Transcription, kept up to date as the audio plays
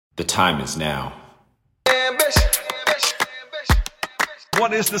The time is now.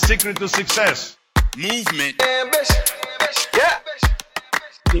 What is the secret to success? Movement. Yeah.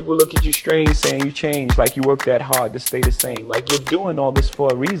 People look at you strange saying you changed, like you work that hard to stay the same. Like you're doing all this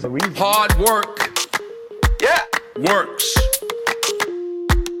for a reason. Hard work. Yeah. Works.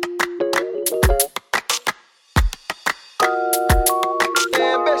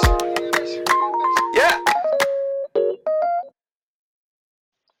 Yeah.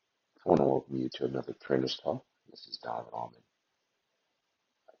 I want to welcome you to another Trainers Talk. This is David Allman.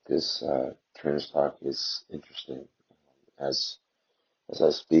 This Trainers Talk is interesting. As I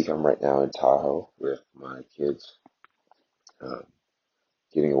speak, I'm right now in Tahoe with my kids,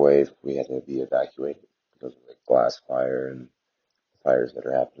 getting away. We had to be evacuated because of the glass fire and fires that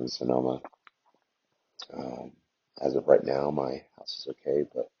are happening in Sonoma. As of right now, my house is okay,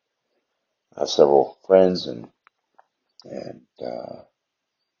 but I have several friends and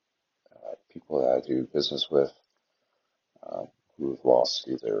people that I do business with who have lost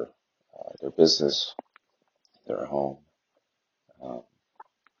either their business, their home, um,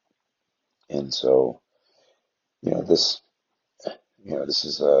 and so this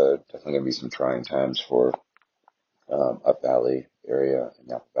is definitely going to be some trying times for Up Valley area, in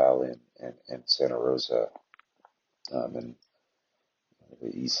Napa Valley and Santa Rosa, and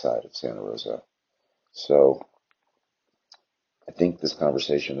the east side of Santa Rosa. So I think this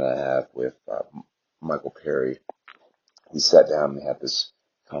conversation that I have with Michael Perry, we sat down and had this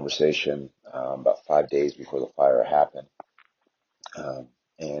conversation about 5 days before the fire happened.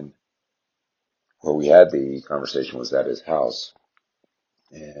 And where we had the conversation was at his house,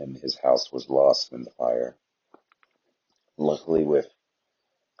 and his house was lost in the fire. Luckily, with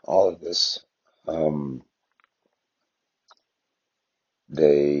all of this,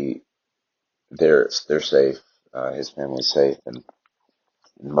 they're safe. His family's safe, and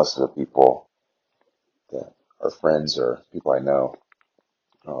most of the people that are friends or people I know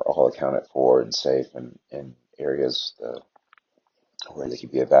are all accounted for and safe and in areas where they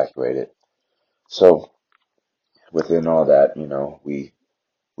could be evacuated. So within all that, we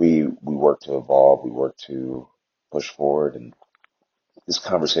work to evolve, we work to push forward, and this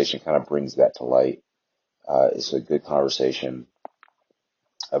conversation kind of brings that to light. It's a good conversation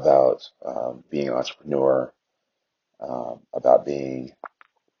about being an entrepreneur, about being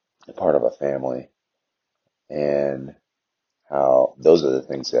a part of a family, and how those are the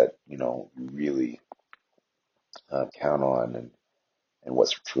things that you really count on, and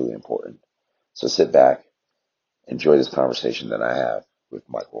what's truly important. So sit back, enjoy this conversation that I have with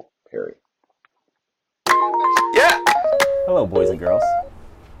Michael Perry. Yeah. Hello, boys and girls.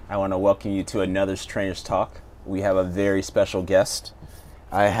 I want to welcome you to another Trainers Talk. We have a very special guest.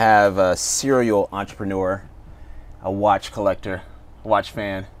 I have a serial entrepreneur, a watch collector, watch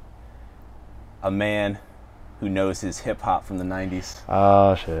fan, a man who knows his hip hop from the 90s.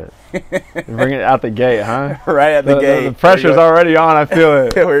 Oh, shit. You're bringing it out the gate, huh? Right at the gate. The pressure's already on, I feel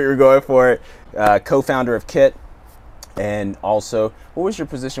it. We're going for it. Co-founder of Kit. And also, what was your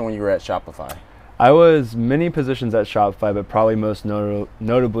position when you were at Shopify? I was many positions at Shopify, but probably most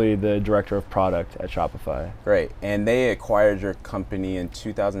notably the director of product at Shopify. Great. And they acquired your company in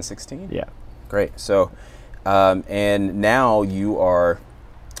 2016? Yeah. Great. So, and now you are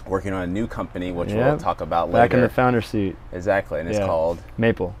working on a new company, which we'll talk about later. Back in the founder seat. Exactly, and it's called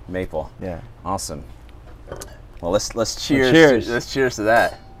Maple. Maple. Yeah. Awesome. Well, let's cheers. Let's cheers to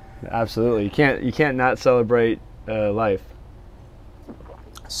that. Absolutely. You can't not celebrate life.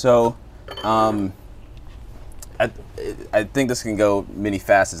 So, I think this can go many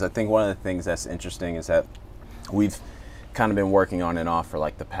facets. I think one of the things that's interesting is that we've kind of been working on and off for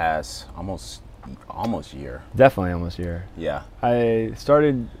like the past almost year. Definitely almost a year. Yeah. I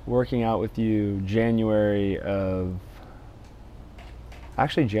started working out with you January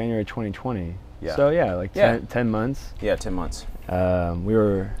 2020. Yeah. So yeah, like 10 months. Yeah, 10 months. I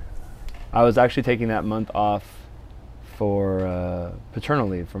was actually taking that month off for paternal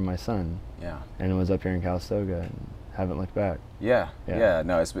leave from my son. Yeah. And it was up here in Calistoga and haven't looked back. Yeah.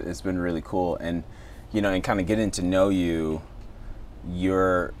 No, it's been really cool. And, and kind of getting to know you,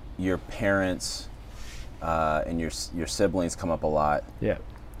 your parents and your siblings come up a lot. Yeah.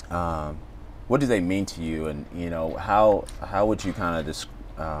 What do they mean to you, and how would you kind of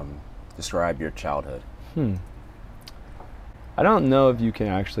describe your childhood? I don't know if you can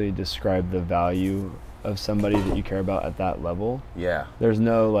actually describe the value of somebody that you care about at that level. Yeah. There's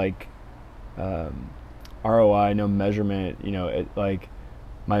no ROI, no measurement.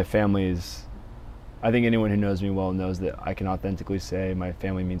 My family's. I think anyone who knows me well knows that I can authentically say my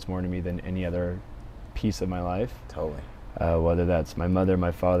family means more to me than any other piece of my life. Totally. whether that's my mother,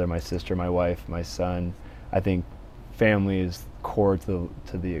 my father, my sister, my wife, my son. I think family is core to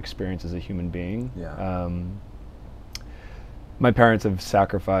the experience as a human being. Yeah. My parents have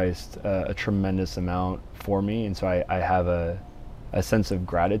sacrificed a tremendous amount for me, and so I have a sense of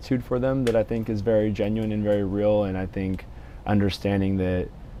gratitude for them that I think is very genuine and very real. And I think understanding that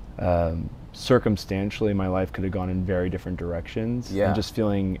circumstantially my life could have gone in very different directions, Yeah. and just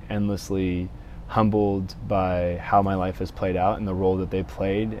feeling endlessly humbled by how my life has played out and the role that they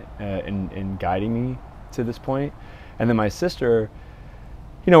played in guiding me to this point. And then my sister,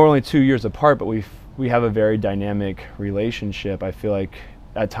 we're only 2 years apart, but we have a very dynamic relationship. I feel like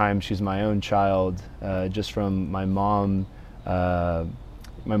at times she's my own child, just from my mom. My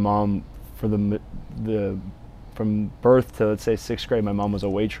mom, from birth to, let's say, 6th grade, my mom was a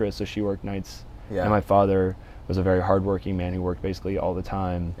waitress, so she worked nights. Yeah. And my father was a very hardworking man who worked basically all the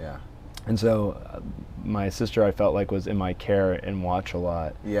time. Yeah. And so my sister, I felt like, was in my care and watch a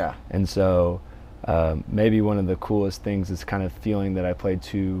lot. Yeah. And so maybe one of the coolest things is kind of feeling that I played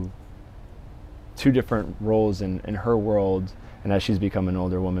two different roles in her world, and as she's become an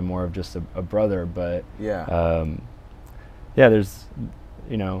older woman, more of just a brother. But Yeah. there's,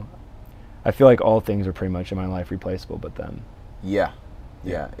 I feel like all things are pretty much in my life replaceable but them. Yeah.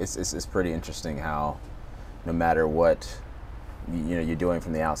 Yeah. It's pretty interesting how no matter what you're doing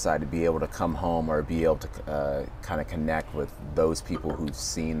from the outside, to be able to come home or be able to kind of connect with those people who've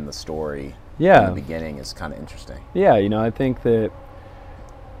seen the story Yeah. in the beginning is kind of interesting. Yeah, I think that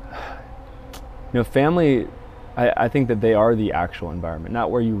family, I think that they are the actual environment,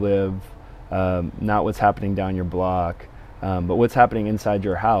 not where you live, not what's happening down your block, but what's happening inside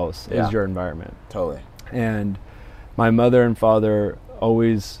your house Yeah. is your environment. Totally. And my mother and father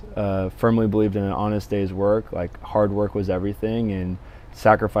always firmly believed in an honest day's work. Like, hard work was everything, and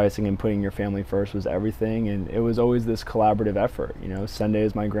sacrificing and putting your family first was everything. And it was always this collaborative effort.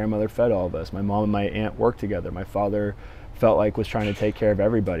 Sundays my grandmother fed all of us. My mom and my aunt worked together. My father felt like was trying to take care of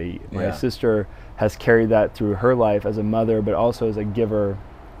everybody. My Yeah. sister has carried that through her life as a mother, but also as a giver,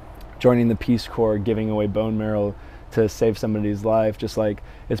 joining the Peace Corps, giving away bone marrow to save somebody's life. Just like,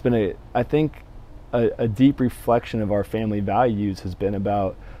 it's been I think a deep reflection of our family values has been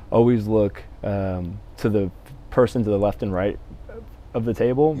about always look to the person to the left and right of the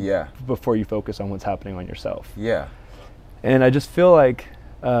table, Yeah. before you focus on what's happening on yourself. Yeah. And I just feel like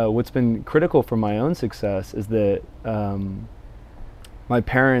what's been critical for my own success is that my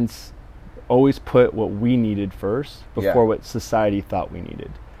parents always put what we needed first before Yeah. what society thought we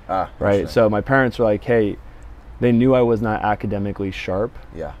needed. Right. Right. So my parents were like, hey, they knew I was not academically sharp.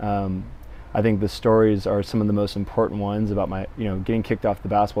 Yeah. I think the stories are some of the most important ones about my, getting kicked off the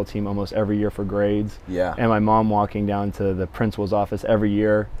basketball team almost every year for grades. Yeah. And my mom walking down to the principal's office every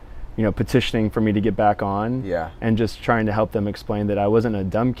year, petitioning for me to get back on. Yeah. And just trying to help them explain that I wasn't a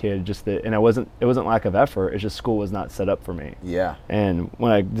dumb kid, and it wasn't lack of effort. It's just school was not set up for me. Yeah. And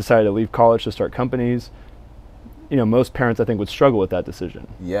when I decided to leave college to start companies, most parents, I think, would struggle with that decision.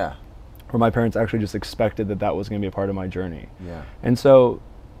 Yeah. Where my parents actually just expected that was going to be a part of my journey. Yeah. And so,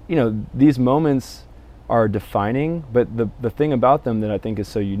 these moments are defining, but the thing about them that I think is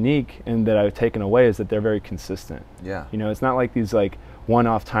so unique and that I've taken away is that they're very consistent. Yeah. It's not like these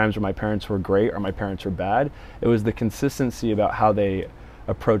one-off times where my parents were great or my parents were bad. It was the consistency about how they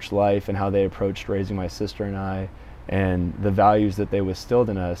approached life and how they approached raising my sister and I, and the values that they instilled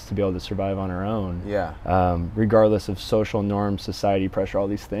in us to be able to survive on our own. Yeah. Regardless of social norms, society pressure, all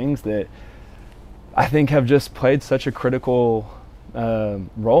these things that I think have just played such a critical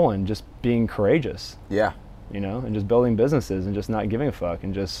role in just being courageous. Yeah. And just building businesses and just not giving a fuck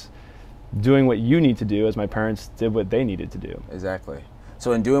and just doing what you need to do as my parents did what they needed to do. Exactly.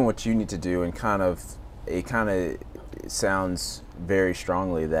 So in doing what you need to do, and it sounds very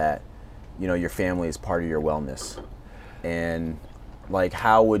strongly that, your family is part of your wellness. And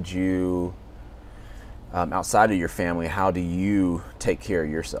how would you, outside of your family, how do you take care of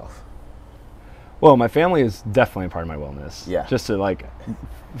yourself? Well, my family is definitely a part of my wellness. Yeah. Just to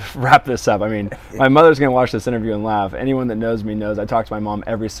wrap this up. I mean, my mother's going to watch this interview and laugh. Anyone that knows me knows I talk to my mom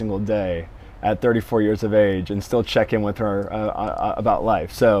every single day at 34 years of age and still check in with her about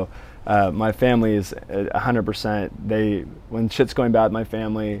life. So my family is 100%. When shit's going bad with my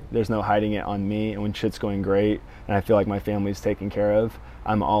family, there's no hiding it on me. And when shit's going great and I feel like my family's taken care of,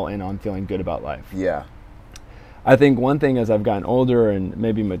 I'm all in on feeling good about life. Yeah. I think one thing as I've gotten older and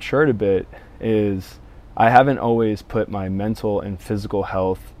maybe matured a bit is I haven't always put my mental and physical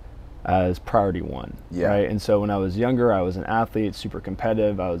health as priority one. Yeah. Right. And so when I was younger, I was an athlete, super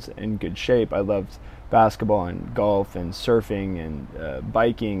competitive. I was in good shape. I loved basketball and golf and surfing and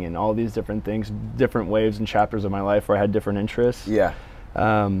biking and all these different things, different waves and chapters of my life where I had different interests. Yeah.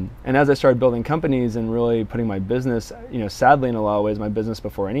 And as I started building companies and really putting my business, sadly in a lot of ways, my business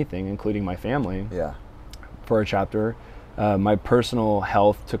before anything, including my family, Yeah. for a chapter, my personal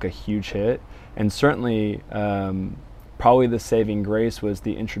health took a huge hit. And certainly, probably the saving grace was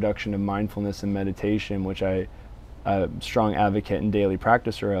the introduction of mindfulness and meditation, which I'm a strong advocate and daily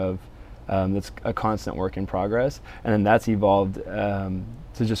practicer of. That's a constant work in progress. And then that's evolved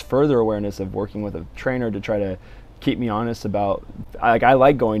to just further awareness of working with a trainer to try to keep me honest about, I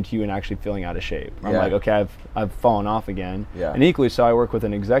like going to you and actually feeling out of shape. I'm Yeah. like, okay, I've fallen off again. Yeah. And equally so, I work with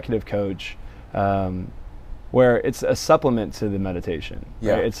an executive coach where it's a supplement to the meditation.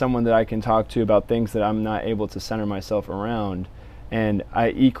 Yeah. Right? It's someone that I can talk to about things that I'm not able to center myself around. And I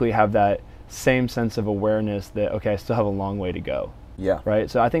equally have that same sense of awareness that, okay, I still have a long way to go. Yeah. Right.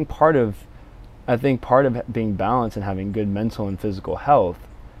 So I think part of being balanced and having good mental and physical health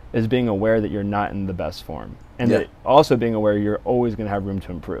is being aware that you're not in the best form, and Yeah. that also being aware you're always going to have room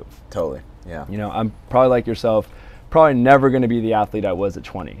to improve. Totally. Yeah. I'm probably like yourself, probably never going to be the athlete I was at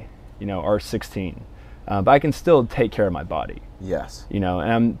 20, or 16, but I can still take care of my body. Yes. And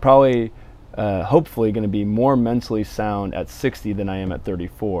I'm probably, hopefully, going to be more mentally sound at 60 than I am at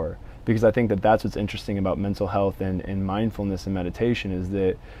 34. Because I think that that's what's interesting about mental health and mindfulness and meditation is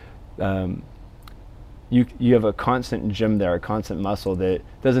that you have a constant gym there, a constant muscle that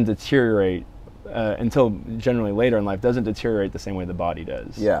doesn't deteriorate until generally later in life, doesn't deteriorate the same way the body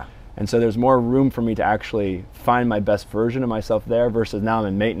does. Yeah. And so there's more room for me to actually find my best version of myself there versus now I'm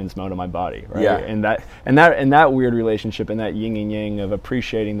in maintenance mode of my body, right? Yeah. And that weird relationship and that yin and yang of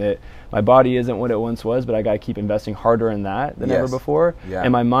appreciating that my body isn't what it once was, but I got to keep investing harder in that than ever Yes. before. Yeah.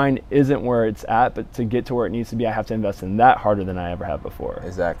 And my mind isn't where it's at, but to get to where it needs to be, I have to invest in that harder than I ever have before.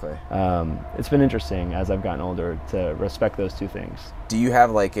 Exactly. It's been interesting as I've gotten older to respect those two things. Do you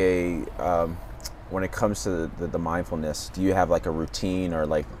have like a when it comes to the mindfulness, do you have like a routine, or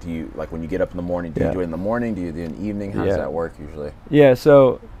like do you, like when you get up in the morning, do you do it in the morning, do you do it in the evening? How does that work usually? Yeah,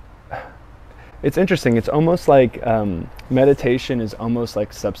 so it's interesting. It's almost like meditation is almost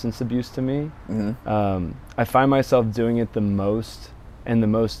like substance abuse to me. Mm-hmm. I find myself doing it the most and the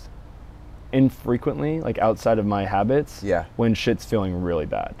most infrequently, like outside of my habits, Yeah. when shit's feeling really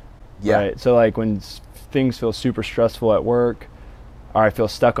bad. Yeah. Right? So like when things feel super stressful at work, or I feel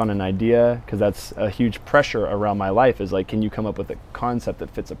stuck on an idea, because that's a huge pressure around my life, is like, can you come up with a concept that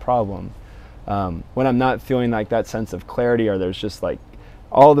fits a problem? When I'm not feeling like that sense of clarity, or there's just like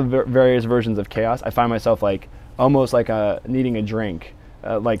all the various versions of chaos, I find myself like almost like needing a drink,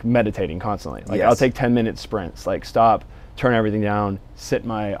 like meditating constantly. Like I'll take 10-minute sprints, like stop, turn everything down, sit in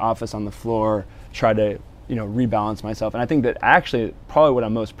my office on the floor, try to rebalance myself. And I think that actually probably what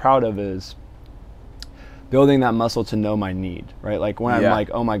I'm most proud of is building that muscle to know my need, right? Like when I'm like,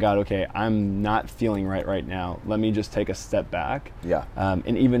 oh my God, okay, I'm not feeling right now. Let me just take a step back. Yeah.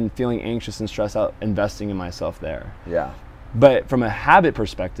 And even feeling anxious and stressed out, investing in myself there. Yeah. But from a habit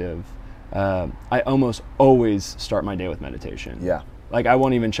perspective, I almost always start my day with meditation. Yeah. Like I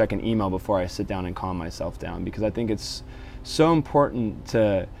won't even check an email before I sit down and calm myself down, because I think it's so important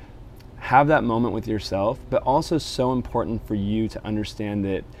to have that moment with yourself, but also so important for you to understand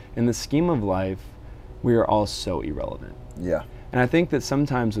that in the scheme of life, we are all so irrelevant. Yeah. And I think that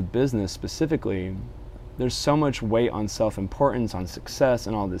sometimes with business specifically, there's so much weight on self-importance, on success,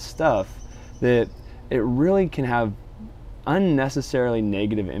 and all this stuff that it really can have unnecessarily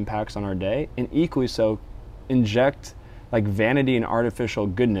negative impacts on our day, and equally so inject like vanity and artificial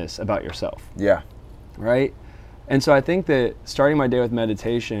goodness about yourself. Yeah. Right? And so I think that starting my day with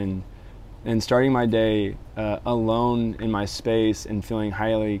meditation and starting my day alone in my space and feeling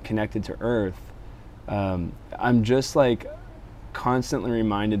highly connected to earth, I'm just like constantly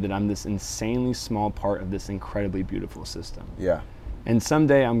reminded that I'm this insanely small part of this incredibly beautiful system. Yeah. And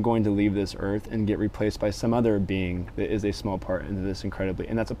someday I'm going to leave this earth and get replaced by some other being that is a small part into this incredibly,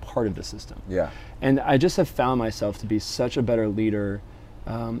 and that's a part of the system. Yeah. And I just have found myself to be such a better leader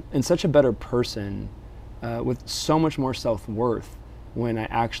and such a better person with so much more self-worth when I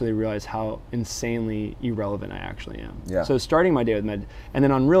actually realize how insanely irrelevant I actually am. Yeah. So starting my day with and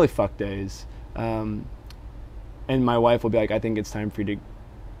then on really fuck days, and my wife will be like, I think it's time for you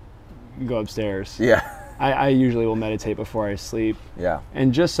to go upstairs. Yeah. I usually will meditate before I sleep. Yeah.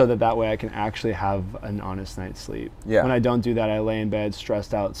 And just so that way I can actually have an honest night's sleep. Yeah. When I don't do that, I lay in bed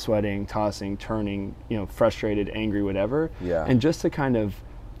stressed out, sweating, tossing, turning, frustrated, angry, whatever. Yeah. And just to kind of,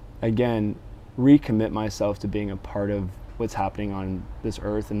 again, recommit myself to being a part of what's happening on this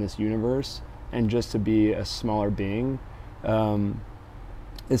earth and this universe, and just to be a smaller being,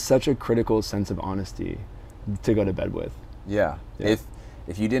 is such a critical sense of honesty to go to bed with. Yeah.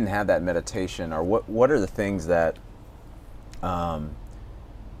 If you didn't have that meditation, or what are the things that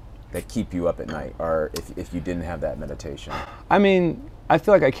that keep you up at night, or if you didn't have that meditation? I mean, I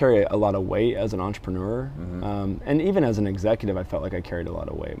feel like I carry a lot of weight as an entrepreneur, and even as an executive, I felt like I carried a lot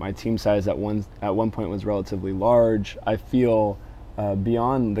of weight. My team size at one point was relatively large. I feel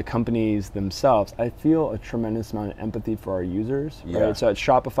beyond the companies themselves, I feel a tremendous amount of empathy for our users. Yeah. Right? So at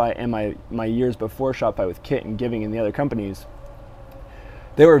Shopify and my years before Shopify with Kit and Giving and the other companies,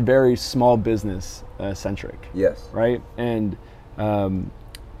 they were very small business centric. Yes. Right? And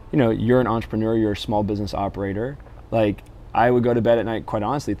you know, you're an entrepreneur, you're a small business operator. Like, I would go to bed at night, quite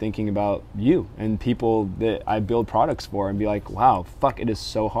honestly, thinking about you and people that I build products for, and be like, wow, fuck, it is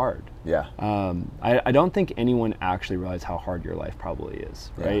so hard. Yeah. I don't think anyone actually realizes how hard your life probably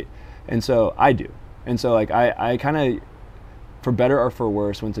is, right? And so I do. And so like I kind of, for better or for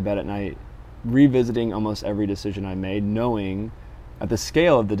worse, went to bed at night revisiting almost every decision I made, knowing at the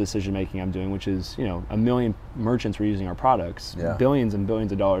scale of the decision making I'm doing, which is, you know, 1 million merchants were using our products, billions and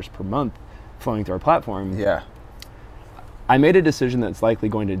billions of dollars per month flowing through our platform. Yeah. I made a decision that's likely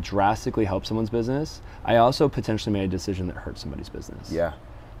going to drastically help someone's business. I also potentially made a decision that hurt somebody's business. Yeah.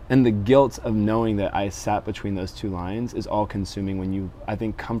 And the guilt of knowing that I sat between those two lines is all consuming when you, I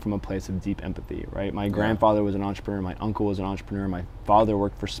think, come from a place of deep empathy, right? My grandfather was an entrepreneur, my uncle was an entrepreneur, my father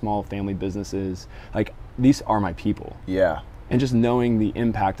worked for small family businesses. Like, these are my people. Yeah. And just knowing the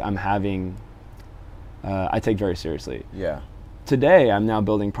impact I'm having, I take very seriously. Yeah. Today, I'm now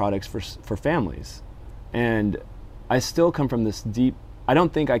building products for families. And I still come from this deep, I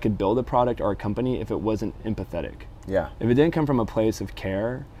don't think I could build a product or a company if it wasn't empathetic. Yeah. If it didn't come from a place of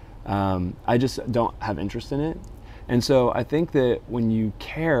care, I just don't have interest in it. And so I think that when you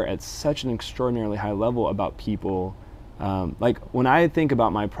care at such an extraordinarily high level about people, like when I think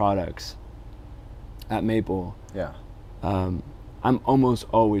about my products at Maple, I'm almost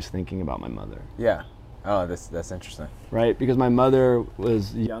always thinking about my mother. Yeah. Oh, that's interesting. Right? Because my mother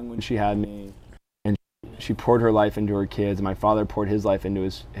was young when she had me, and she poured her life into her kids. My father poured his life into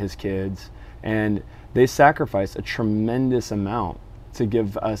his kids. And they sacrificed a tremendous amount to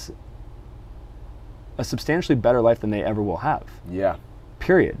give us a substantially better life than they ever will have. Yeah.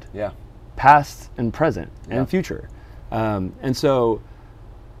 Period. Yeah. Past and present and future. And so,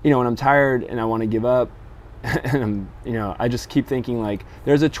 you know, when I'm tired and I want to give up, and I just keep thinking, like,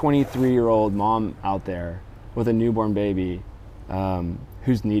 there's a 23-year-old mom out there with a newborn baby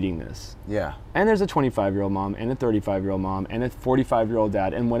who's needing this. Yeah. And there's a 25-year-old mom and a 35-year-old mom and a 45-year-old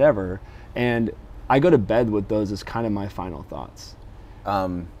dad and whatever. And I go to bed with those as kind of my final thoughts.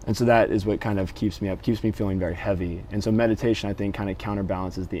 And so that is what kind of keeps me up, keeps me feeling very heavy. And so meditation, I think, kind of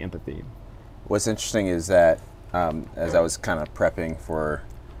counterbalances the empathy. What's interesting is that as I was kind of prepping for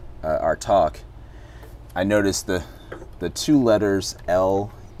our talk, I noticed the two letters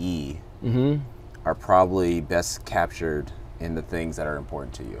L-E are probably best captured in the things that are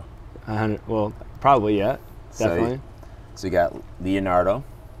important to you. Well, probably, yeah, definitely. So you got Leonardo.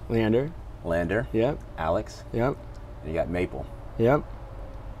 Leander. Lander. Yep. Alex. Yep. And you got Maple. Yep.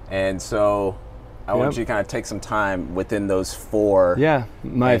 And so I want you to kind of take some time within those four. Yeah,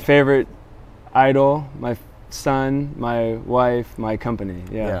 my favorite idol, my son, my wife, my company.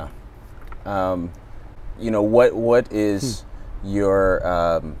 Yeah. What is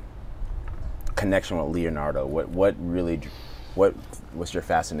your connection with Leonardo? What was your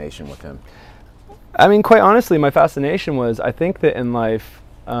fascination with him? I mean, quite honestly, my fascination was, I think that in life,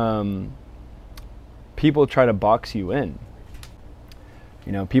 people try to box you in.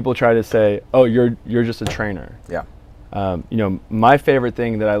 People try to say, "Oh, you're just a trainer." Yeah. My favorite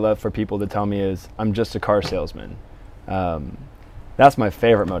thing that I love for people to tell me is, "I'm just a car salesman." That's my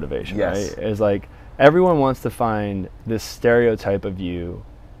favorite motivation. Yes. Right? Is like, everyone wants to find this stereotype of you,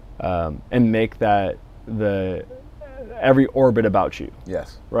 and make that every orbit about you.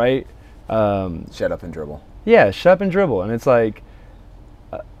 Yes. Right? Shut up and dribble. Yeah, shut up and dribble. And it's like,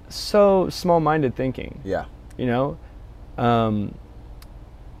 so small-minded thinking. Yeah.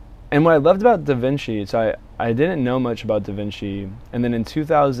 And what I loved about Da Vinci, so I didn't know much about Da Vinci, and then in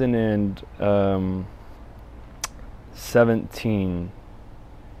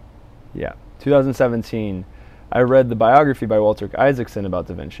 2017, I read the biography by Walter Isaacson about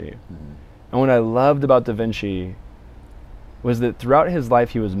Da Vinci. Mm-hmm. And what I loved about Da Vinci was that throughout his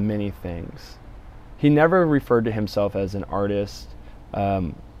life he was many things. He never referred to himself as an artist,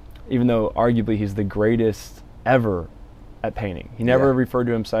 even though arguably he's the greatest ever at painting. He never referred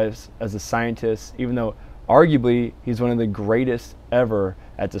to himself as a scientist, even though Arguably, he's one of the greatest ever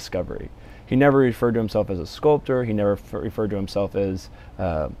at discovery. He never referred to himself as a sculptor. He never referred to himself as,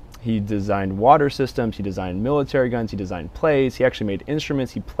 he designed water systems, he designed military guns, he designed plays, he actually made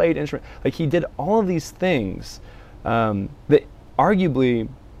instruments, he played instruments. Like, he did all of these things that arguably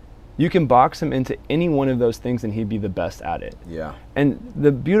you can box him into any one of those things and he'd be the best at it. Yeah. And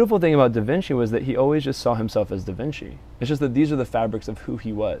the beautiful thing about Da Vinci was that he always just saw himself as Da Vinci. It's just that these are the fabrics of who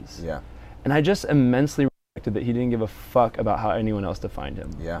he was. Yeah. And I just immensely respected that he didn't give a fuck about how anyone else defined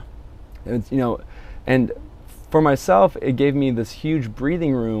him. Yeah. It's, you know, and for myself, it gave me this huge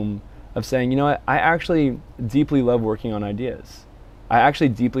breathing room of saying, you know what, I actually deeply love working on ideas. I actually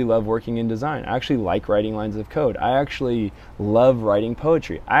deeply love working in design. I actually like writing lines of code. I actually love writing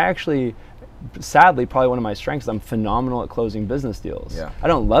poetry. I actually, sadly, probably one of my strengths is I'm phenomenal at closing business deals. Yeah. I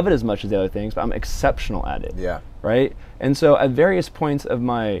don't love it as much as the other things, but I'm exceptional at it. Yeah. Right? And so at various points of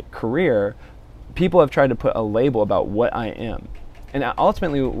my career, people have tried to put a label about what I am. And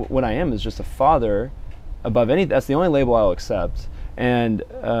ultimately, what I am is just a father above anything. That's the only label I'll accept. And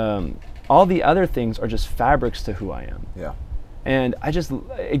all the other things are just fabrics to who I am. Yeah. And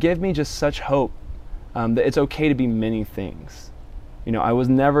it gave me just such hope that it's okay to be many things. You know, I was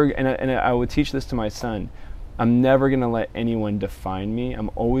never, and I would teach this to my son, I'm never going to let anyone define me. I'm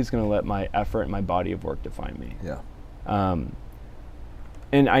always going to let my effort and my body of work define me. Yeah.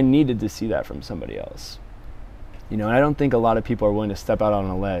 And I needed to see that from somebody else. You know, and I don't think a lot of people are willing to step out on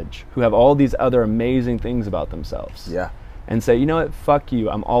a ledge who have all these other amazing things about themselves. Yeah. And say, you know what, fuck you,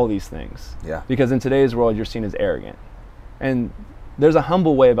 I'm all these things. Yeah. Because in today's world, you're seen as arrogant. And there's a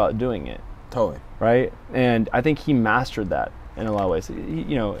humble way about doing it. Totally. Right? And I think he mastered that in a lot of ways.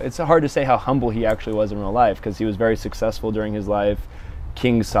 You know, it's hard to say how humble he actually was in real life because he was very successful during his life.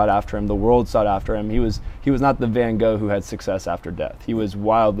 Kings sought after him. The world sought after him. He was not the Van Gogh who had success after death. He was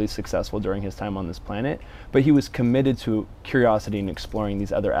wildly successful during his time on this planet, but he was committed to curiosity and exploring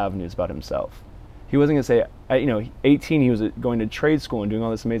these other avenues about himself. He wasn't going to say, 18, he was going to trade school and doing all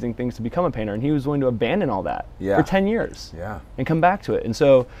these amazing things to become a painter, and he was willing to abandon all that for 10 years and come back to it. And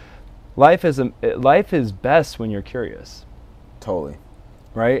so life is best when you're curious. Totally.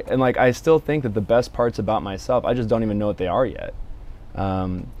 Right? And like, I still think that the best parts about myself, I just don't even know what they are yet.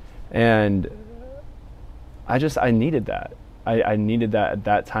 And I needed that. I needed that at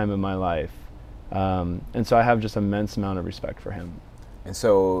that time in my life. And so I have just immense amount of respect for him. And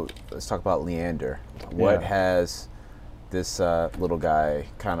so let's talk about Leander. What has this little guy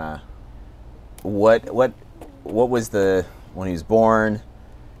kind of, what was when he was born?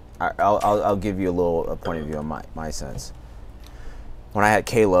 I'll give you a point of view on my sense. When I had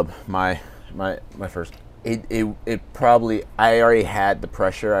Caleb, my first, it probably, I already had the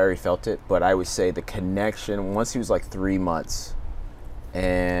pressure, I already felt it, but I would say the connection, once he was like 3 months,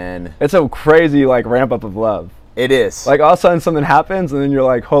 and it's a crazy like ramp up of love. It is. Like all of a sudden something happens and then you're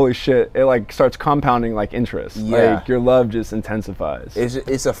like, holy shit, it like starts compounding like interest. Yeah. Like your love just intensifies.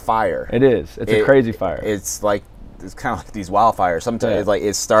 It's a fire. It is. It's a crazy fire. It's kind of like these wildfires. Sometimes it's like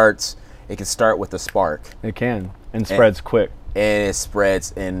it can start with a spark. It can. And spreads quick. And it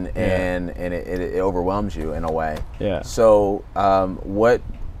spreads and it overwhelms you in a way. Yeah. So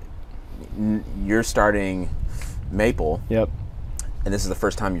you're starting Maple. Yep. And this is the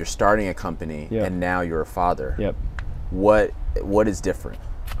first time you're starting a company, and now you're a father. Yep. What is different?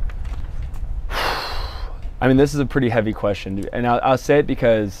 I mean, this is a pretty heavy question, dude. And I'll say it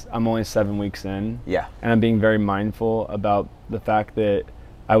because I'm only 7 weeks in. Yeah. And I'm being very mindful about the fact that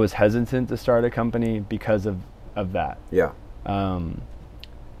I was hesitant to start a company because of that. Yeah. I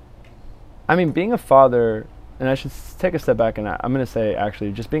mean, being a father, and I should take a step back, and I'm going to say,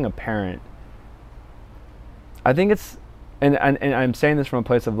 actually, just being a parent, I think it's, and I'm saying this from a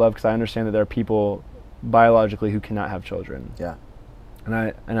place of love because I understand that there are people biologically who cannot have children. Yeah.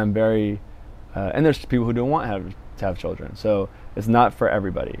 And I'm very, and there's people who don't want to have children. So it's not for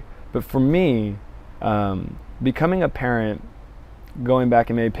everybody. But for me, becoming a parent, going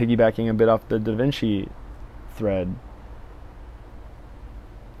back and maybe piggybacking a bit off the Da Vinci thread,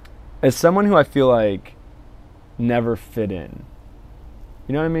 as someone who I feel like never fit in.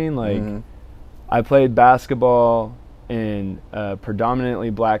 You know what I mean? Like, I played basketball in predominantly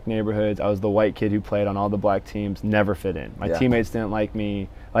black neighborhoods. I was the white kid who played on all the black teams, never fit in. My teammates didn't like me.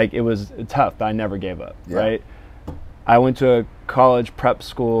 Like, it was tough, but I never gave up, right? I went to a college prep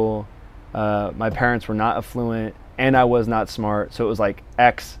school. My parents were not affluent, and I was not smart, so it was like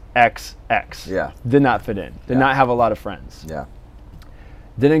X, X, X. Yeah. Did not fit in. Did not have a lot of friends. Yeah.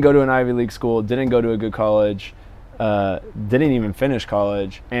 Didn't go to an Ivy League school, didn't go to a good college, didn't even finish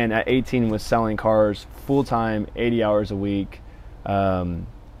college, and at 18 was selling cars full-time, 80 hours a week.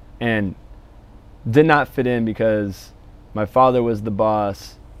 And did not fit in because my father was the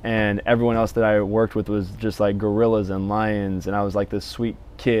boss and everyone else that I worked with was just like gorillas and lions, and I was like this sweet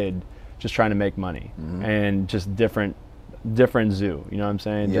kid just trying to make money and just different zoo, you know what I'm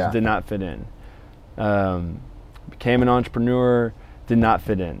saying? Yeah. Just did not fit in. Became an entrepreneur, did not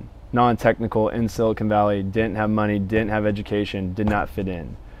fit in. Non-technical in Silicon Valley, didn't have money, didn't have education, did not fit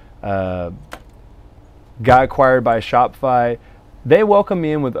in. Got acquired by Shopify. They welcomed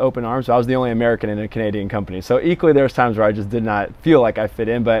me in with open arms. So I was the only American in a Canadian company. So equally, there's times where I just did not feel like I fit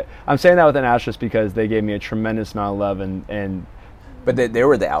in. But I'm saying that with an asterisk because they gave me a tremendous amount of love and But they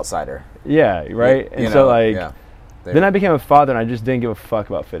were the outsider. yeah, right. You And know, so like, yeah. then I became a father, and I just didn't give a fuck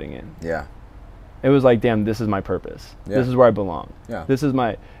about fitting in. Yeah. It was like, damn, this is my purpose. Yeah. This is where I belong. Yeah. This is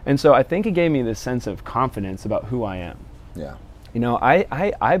my, and so I think it gave me this sense of confidence about who I am. Yeah. You know,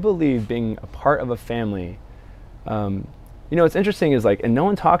 I believe being a part of a family, you know, what's interesting is like, and no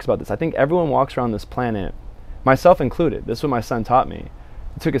one talks about this. I think everyone walks around this planet, myself included. This is what my son taught me.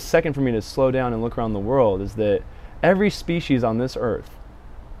 It took a second for me to slow down and look around the world, is that every species on this earth,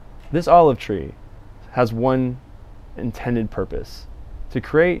 this olive tree, has one intended purpose: to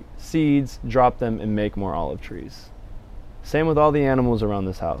create seeds, drop them, and make more olive trees. Same with all the animals around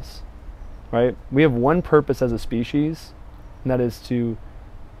this house, right? We have one purpose as a species, and that is to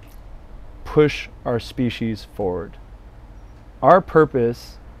push our species forward. Our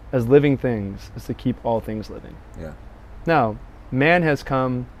purpose as living things is to keep all things living. Yeah. Now, man has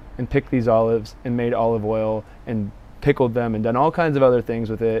come and picked these olives and made olive oil and pickled them and done all kinds of other things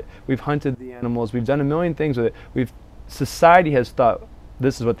with it. We've hunted the animals. We've done a million things with it. Society has thought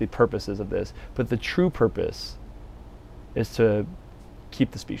this is what the purpose is of this, but the true purpose is to keep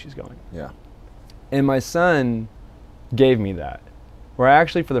the species going. Yeah. And my son gave me that, where I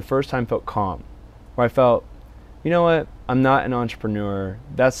actually for the first time felt calm, where I felt, you know what, I'm not an entrepreneur.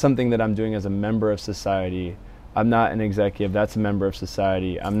 That's something that I'm doing as a member of society. I'm not an executive. That's a member of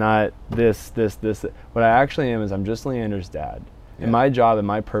society. I'm not this. What I actually am is I'm just Leander's dad. Yeah. And my job and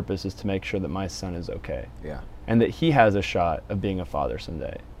my purpose is to make sure that my son is okay. Yeah. And that he has a shot of being a father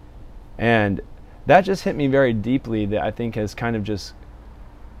someday. And that just hit me very deeply, that I think has kind of just,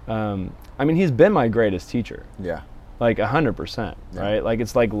 I mean, he's been my greatest teacher. Yeah. Like 100%, Yeah. right? Like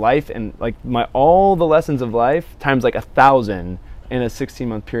it's like life and like all the lessons of life times like 1,000 in a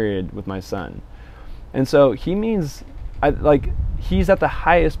 16-month period with my son. And so he means, he's at the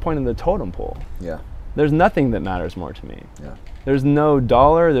highest point in the totem pole. Yeah. There's nothing that matters more to me. Yeah. There's no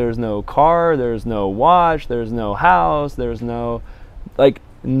dollar, there's no car, there's no watch, there's no house, there's no, like,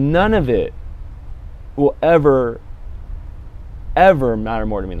 none of it will ever matter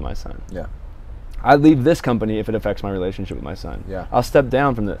more to me than my son. Yeah. I'd leave this company if it affects my relationship with my son. Yeah. I'll step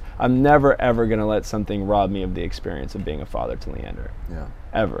down from I'm never ever going to let something rob me of the experience of being a father to Leander. Yeah.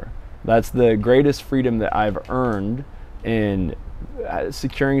 Ever. That's the greatest freedom that I've earned in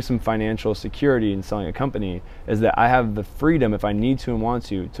securing some financial security and selling a company, is that I have the freedom, if I need to and want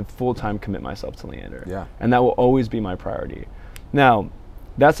to full-time commit myself to Leander. Yeah. And that will always be my priority. Now,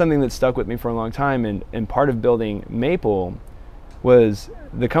 that's something that stuck with me for a long time, and part of building Maple was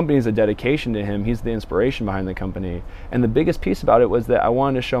the company is a dedication to him. He's the inspiration behind the company. And the biggest piece about it was that I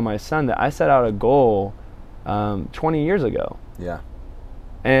wanted to show my son that I set out a goal 20 years ago. Yeah.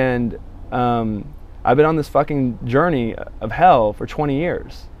 And I've been on this fucking journey of hell for 20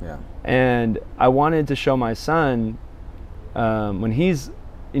 years. Yeah. And I wanted to show my son, when he's,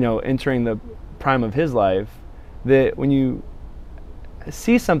 entering the prime of his life, that when you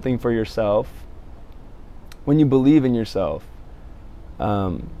see something for yourself, when you believe in yourself,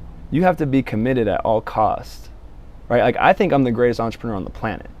 you have to be committed at all costs, right? Like, I think I'm the greatest entrepreneur on the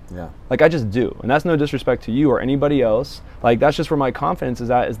planet. Yeah. Like, I just do. And that's no disrespect to you or anybody else. Like, that's just where my confidence is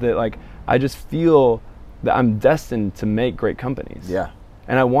at, is that, like, I just feel that I'm destined to make great companies. Yeah.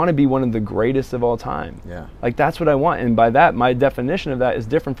 And I want to be one of the greatest of all time. Yeah. Like, that's what I want. And by that, my definition of that is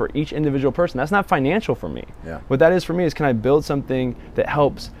different for each individual person. That's not financial for me. Yeah. What that is for me is, can I build something that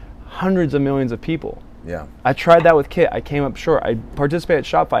helps hundreds of millions of people? Yeah. I tried that with Kit. I came up short. I participated at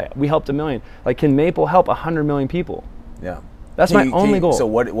Shopify. We helped 1 million. Like, can Maple help 100 million people? Yeah. That's my only goal. So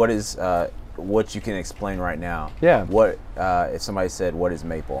what is what you can explain right now? Yeah. What if somebody said, what is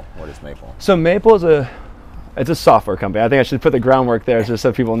Maple? What is Maple? So Maple is it's a software company. I think I should put the groundwork there just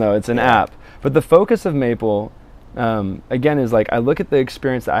so people know. It's an app. But the focus of Maple, again, is like, I look at the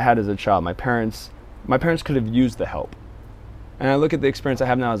experience that I had as a child. My parents could have used the help. And I look at the experience I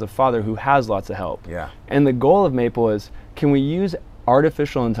have now as a father who has lots of help. Yeah. And the goal of Maple is, can we use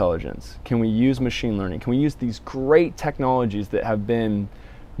artificial intelligence? Can we use machine learning? Can we use these great technologies that have been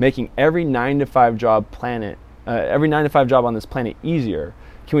making every 9-to-5 job on this planet easier?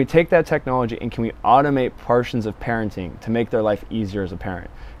 Can we take that technology and can we automate portions of parenting to make their life easier as a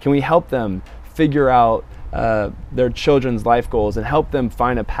parent? Can we help them figure out their children's life goals and help them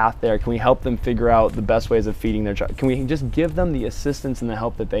find a path there? Can we help them figure out the best ways of feeding their child? Can we just give them the assistance and the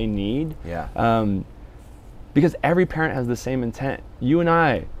help that they need? Yeah. Because every parent has the same intent. You and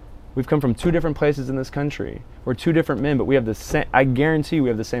I, we've come from two different places in this country. We're two different men, but we have the same, I guarantee you we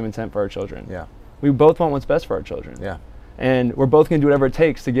have the same intent for our children. Yeah. We both want what's best for our children. Yeah. And we're both going to do whatever it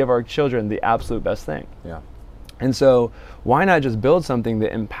takes to give our children the absolute best thing. Yeah. And so why not just build something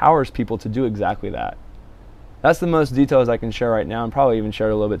that empowers people to do exactly that? That's the most details I can share right now, and probably even share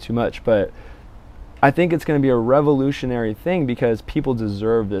a little bit too much, but I think it's going to be a revolutionary thing because people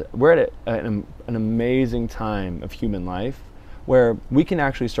deserve it. We're at an amazing time of human life where we can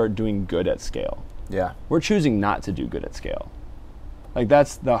actually start doing good at scale. Yeah. We're choosing not to do good at scale. Like,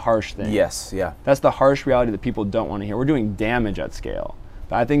 that's the harsh thing. Yes. Yeah. That's the harsh reality that people don't want to hear. We're doing damage at scale.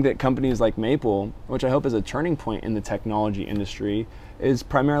 But I think that companies like Maple, which I hope is a turning point in the technology industry, is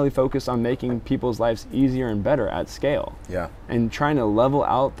primarily focused on making people's lives easier and better at scale. Yeah. And trying to level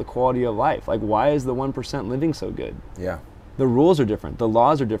out the quality of life. Like, why is the 1% living so good? Yeah. The rules are different. The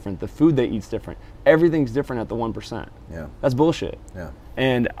laws are different. The food they eat's different. Everything's different at the 1%. Yeah. That's bullshit. Yeah.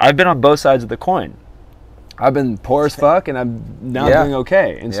 And I've been on both sides of the coin. I've been poor as fuck, and I'm now doing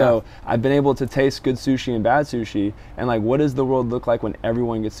okay. And so I've been able to taste good sushi and bad sushi. And like, what does the world look like when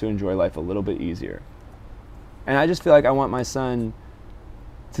everyone gets to enjoy life a little bit easier? And I just feel like I want my son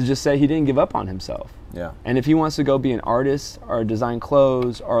to just say he didn't give up on himself. Yeah. And if he wants to go be an artist or design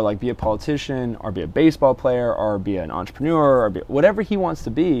clothes or like be a politician or be a baseball player or be an entrepreneur or be whatever he wants to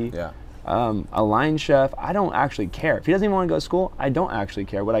be, a line chef, I don't actually care. If he doesn't even want to go to school, I don't actually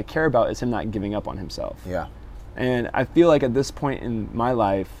care. What I care about is him not giving up on himself. Yeah. And I feel like at this point in my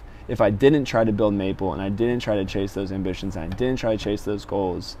life, if I didn't try to build Maple and I didn't try to chase those ambitions and I didn't try to chase those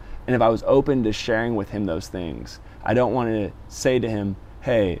goals, and if I was open to sharing with him those things, I don't want to say to him,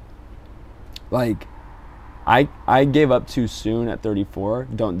 hey, like, I gave up too soon at 34,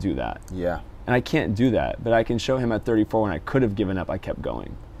 don't do that. Yeah. And I can't do that, but I can show him at 34 when I could have given up, I kept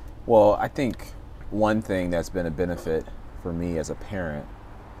going. Well, I think one thing that's been a benefit for me as a parent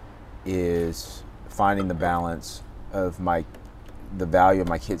is finding the balance of the value of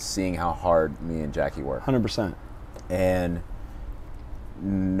my kids seeing how hard me and Jackie work. 100%. And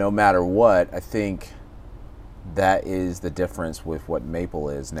no matter what, I think that is the difference with what Maple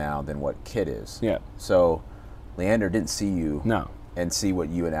is now than what Kit is. Yeah. So Leander didn't see you and see what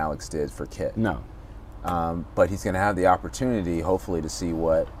you and Alex did for Kit. No. But he's going to have the opportunity, hopefully, to see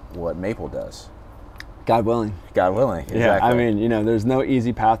what Maple does. God willing. God willing. Exactly. Yeah, I mean, there's no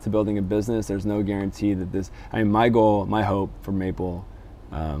easy path to building a business. There's no guarantee that my goal, my hope for Maple,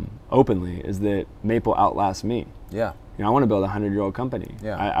 openly, is that Maple outlasts me. Yeah. I want to build a 100-year-old company.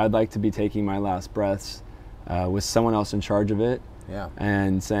 Yeah. I'd like to be taking my last breaths with someone else in charge of it. Yeah.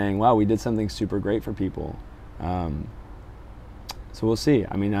 And saying, wow, we did something super great for people. So we'll see.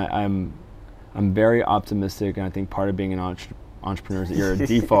 I mean, I'm very optimistic, and I think part of being an entrepreneur is that you're a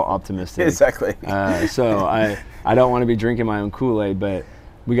default optimistic. Exactly. So I don't want to be drinking my own Kool-Aid, but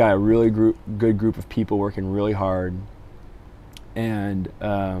we got a really good group of people working really hard, and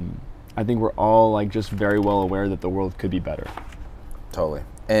I think we're all like just very well aware that the world could be better. Totally.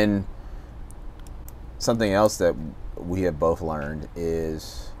 And something else that we have both learned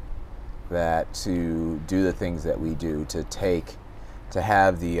is that to do the things that we do, to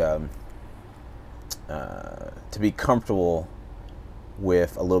have the to be comfortable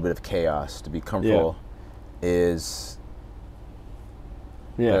with a little bit of chaos, to be comfortable is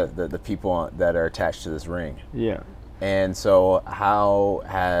the people that are attached to this ring. Yeah. And so how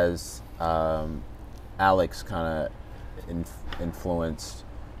has Alex kind of influenced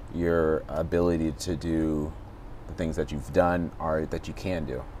your ability to do the things that you've done or that you can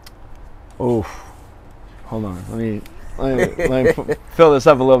do? Oh, hold on. Let me fill this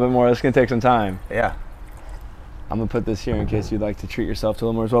up a little bit more. It's going to take some time. Yeah. I'm going to put this here in case you'd like to treat yourself to a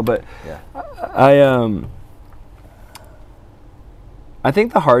little more as well. But yeah. I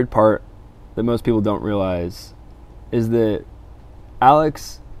think the hard part that most people don't realize is that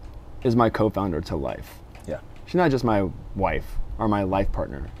Alex is my co-founder to life. Yeah. She's not just my wife or my life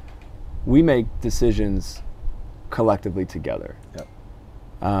partner. We make decisions collectively together. Yep.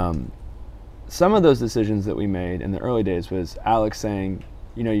 Some of those decisions that we made in the early days was Alex saying,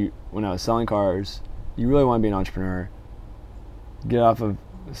 when I was selling cars, you really want to be an entrepreneur,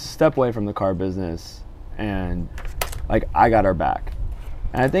 step away from the car business, and like, I got our back.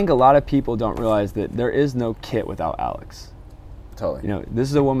 And I think a lot of people don't realize that there is no Kit without Alex. Totally. This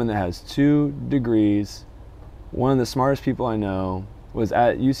is a woman that has 2 degrees, one of the smartest people I know, was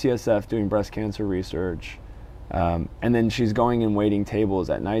at UCSF doing breast cancer research, and then she's going and waiting tables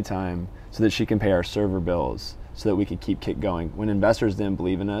at nighttime so that she can pay our server bills so that we could keep going. When investors didn't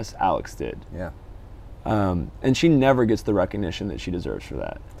believe in us, Alex did. Yeah. And she never gets the recognition that she deserves for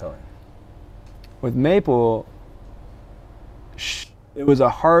that. Totally. With Maple, it was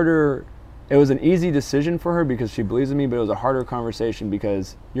an easy decision for her because she believes in me, but it was a harder conversation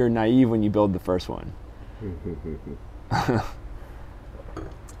because you're naive when you build the first one.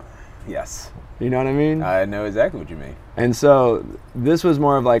 Yes. You know what I mean? I know exactly what you mean. And so this was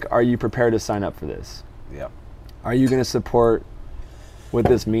more of like, are you prepared to sign up for this? Yep. Are you going to support what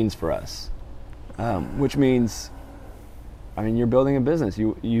this means for us? Which means, I mean, you're building a business.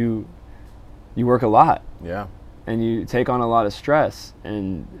 You work a lot. Yeah. And you take on a lot of stress,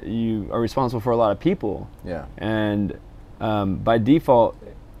 and you are responsible for a lot of people. Yeah. And by default,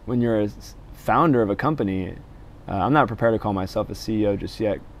 when you're a founder of a company, I'm not prepared to call myself a CEO just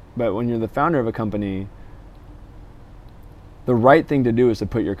yet, but when you're the founder of a company, the right thing to do is to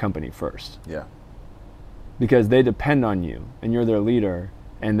put your company first. Yeah. Because they depend on you, and you're their leader,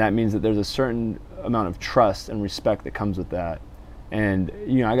 and that means that there's a certain amount of trust and respect that comes with that. And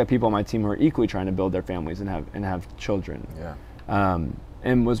I got people on my team who are equally trying to build their families and have children. Yeah.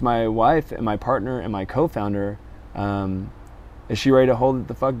 And was my wife and my partner and my co-founder, is she ready to hold it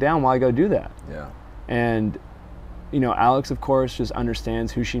the fuck down while I go do that? Yeah. And Alex, of course, just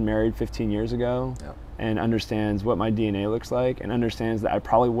understands who she married 15 years ago. Yeah. And understands what my DNA looks like, and understands that I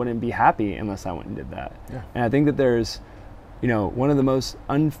probably wouldn't be happy unless I went and did that. Yeah. And I think that there's, one of the most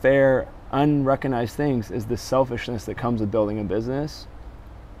unfair, unrecognized things is the selfishness that comes with building a business.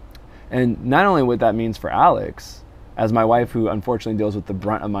 And not only what that means for Alex, as my wife who unfortunately deals with the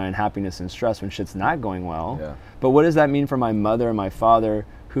brunt of my unhappiness and stress when shit's not going well, Yeah. but what does that mean for my mother and my father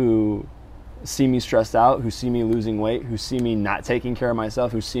who see me stressed out, who see me losing weight, who see me not taking care of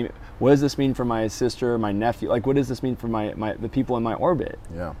myself, what does this mean for my sister, my nephew? Like, what does this mean for the people in my orbit?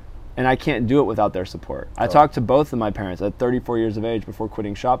 Yeah. And I can't do it without their support. I talked to both of my parents at 34 years of age before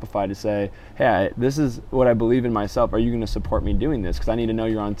quitting Shopify to say, hey, this is what I believe in myself. Are you going to support me doing this? Because I need to know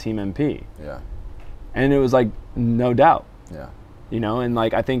you're on Team MP. Yeah. And it was like, no doubt. Yeah. And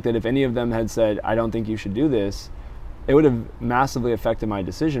like, I think that if any of them had said, I don't think you should do this, it would have massively affected my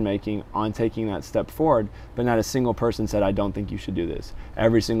decision making on taking that step forward. But not a single person said, I don't think you should do this.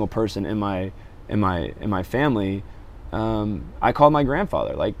 Every single person in my family, I called my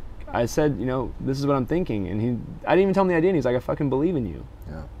grandfather. Like, I said, this is what I'm thinking, and I didn't even tell him the idea, and he's like, I fucking believe in you.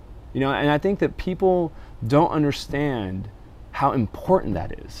 Yeah. And I think that people don't understand how important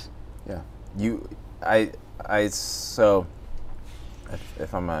that is. Yeah. So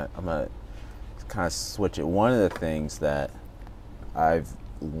if I'm gonna kind of switch it, one of the things that I've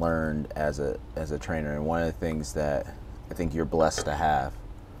learned as a trainer, and one of the things that I think you're blessed to have,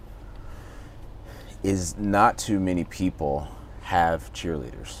 is not too many people have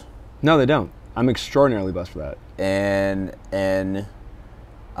cheerleaders. No, they don't. I'm extraordinarily blessed for that. And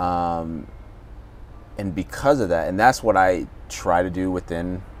because of that, and that's what I try to do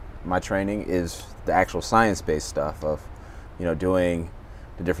within my training, is the actual science-based stuff of, doing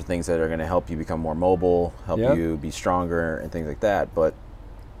the different things that are going to help you become more mobile, help you be stronger, and things like that. But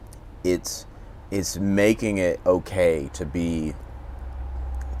it's making it okay to be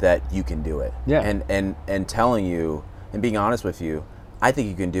that you can do it. Yeah. And telling you and being honest with you, I think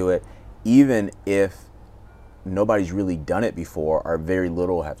you can do it, even if nobody's really done it before, or very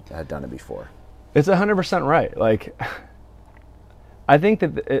little have done it before. It's 100% right. Like, I think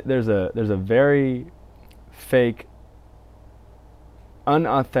that there's a very fake,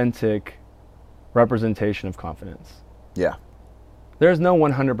 unauthentic representation of confidence. Yeah. There's no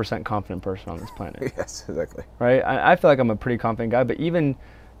 100% confident person on this planet. Yes, exactly. Right? I feel like I'm a pretty confident guy, but even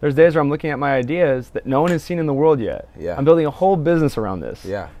there's days where I'm looking at my ideas that no one has seen in the world yet. Yeah. I'm building a whole business around this.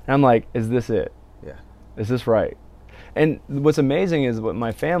 Yeah. And I'm like, is this it? Yeah. Is this right? And what's amazing is what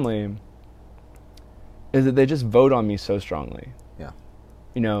my family is that they just vote on me so strongly.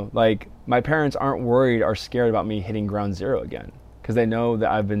 Yeah. Like, my parents aren't worried or scared about me hitting ground zero again, because they know that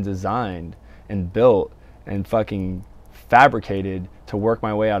I've been designed and built and fucking fabricated to work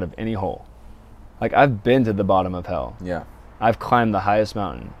my way out of any hole. Like, I've been to the bottom of hell. Yeah. I've climbed the highest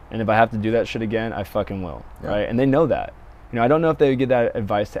mountain, and if I have to do that shit again, I fucking will. Yeah. Right? And they know that. I don't know if they would give that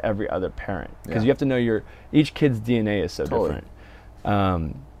advice to every other parent, because you have to know each kid's DNA is so different.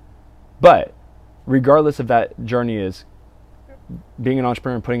 But regardless if that journey is being an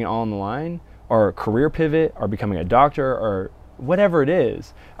entrepreneur and putting it all on the line, or a career pivot, or becoming a doctor, or whatever it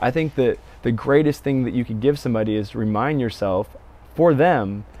is, I think that the greatest thing that you could give somebody is remind yourself, for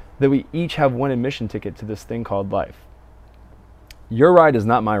them, that we each have one admission ticket to this thing called life. Your ride is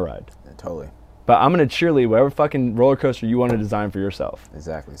not my ride. Yeah, totally. But I'm going to cheerlead whatever fucking roller coaster you want to design for yourself.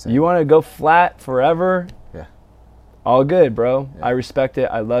 Exactly. Same. You want to go flat forever? Yeah. All good, bro. Yeah. I respect it.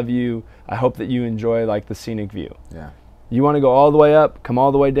 I love you. I hope that you enjoy like the scenic view. Yeah. You want to go all the way up, come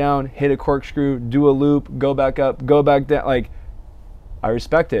all the way down, hit a corkscrew, do a loop, go back up, go back down. Like, I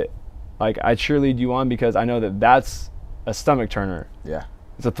respect it. Like, I cheerlead you on because I know that that's a stomach turner. Yeah.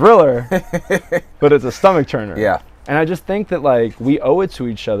 It's a thriller, but it's a stomach turner. Yeah. And I just think that, like, we owe it to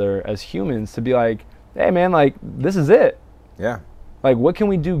each other as humans to be like, hey, man, like, this is it. Yeah. Like, what can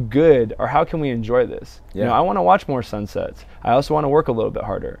we do good, or how can we enjoy this? Yeah. You know, I want to watch more sunsets. I also want to work a little bit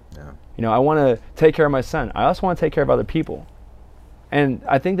harder. Yeah. You know, I want to take care of my son. I also want to take care of other people. And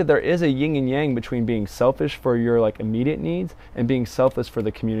I think that there is a yin and yang between being selfish for your, like, immediate needs and being selfless for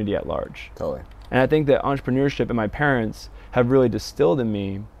the community at large. Totally. And I think that entrepreneurship and my parents have really distilled in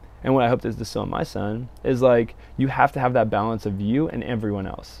me, and what I hope to distill in my son, is like, you have to have that balance of you and everyone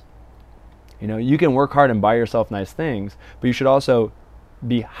else. You know, you can work hard and buy yourself nice things, but you should also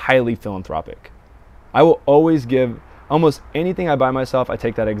be highly philanthropic. I will always give almost anything I buy myself, I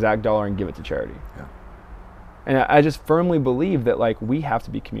take that exact dollar and give it to charity. Yeah. And I just firmly believe that, like, we have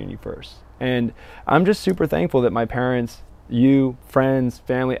to be community first. And I'm just super thankful that my parents, you, friends,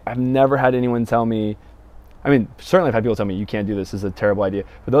 family, I've never had anyone tell me, I mean, certainly I've had people tell me, you can't do this, this is a terrible idea.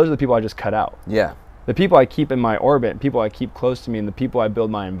 But those are the people I just cut out. Yeah. The people I keep in my orbit, people I keep close to me, and the people I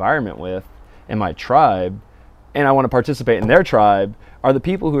build my environment with, and my tribe, and I want to participate in their tribe, are the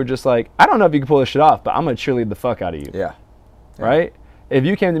people who are just like, I don't know if you can pull this shit off, but I'm going to cheerlead the fuck out of you. Yeah. Right? If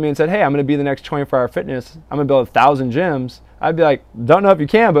you came to me and said, hey, I'm going to be the next 24-hour fitness, I'm going to build 1,000 gyms, I'd be like, don't know if you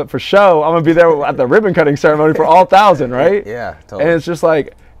can, but for show, I'm going to be there at the ribbon cutting ceremony for all 1,000, right? Yeah, totally. And it's just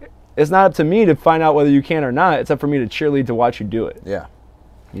like, it's not up to me to find out whether you can or not. It's up for me to cheerlead to watch you do it. Yeah.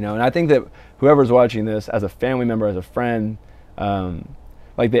 You know, and I think that whoever's watching this, as a family member, as a friend,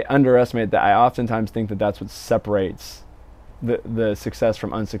 like, they underestimate that. I oftentimes think that that's what separates the success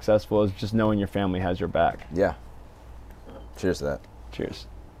from unsuccessful, is just knowing your family has your back. Yeah. Cheers to that. Cheers.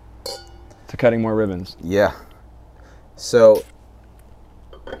 To cutting more ribbons. Yeah. So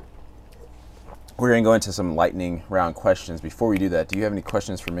we're going to go into some lightning round questions. Before we do that, do you have any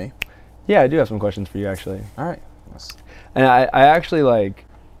questions for me? Yeah, I do have some questions for you, actually. All right. And I actually, like,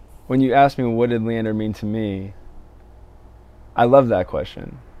 when you asked me what did Leander mean to me, I love that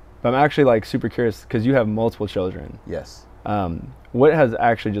question. But I'm actually, like, super curious, because you have multiple children. Yes. What has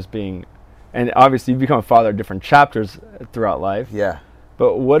actually just being, and obviously you've become a father at different chapters throughout life. Yeah.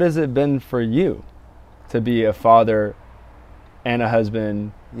 But what has it been for you to be a father and a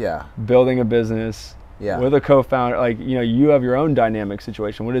husband, Yeah. building a business, Yeah. with a co-founder? Like, you know, you have your own dynamic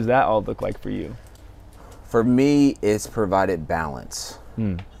situation. What does that all look like for you? For me, it's provided balance.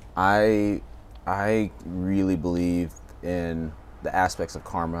 Hmm. I really believe in the aspects of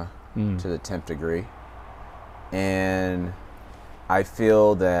karma to the 10th degree. And I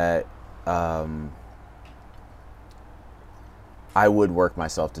feel that I would work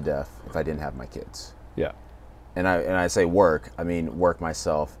myself to death if I didn't have my kids. Yeah. And I say work, I mean work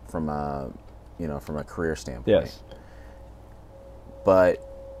myself from a career standpoint. Yes. But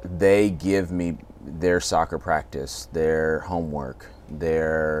they give me their soccer practice, their homework,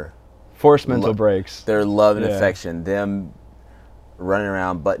 their Forced mental breaks. their love and Yeah. affection, them running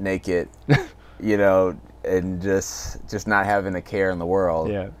around butt naked, you know, and just not having a care in the world.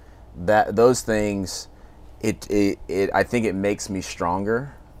 Yeah. That those things, it I think it makes me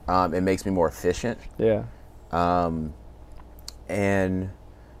stronger. It makes me more efficient. Yeah. I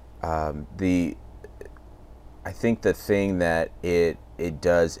think the thing that it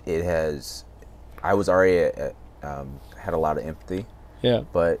does, I was already had a lot of empathy, Yeah.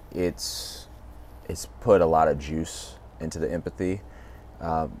 but it's put a lot of juice into the empathy.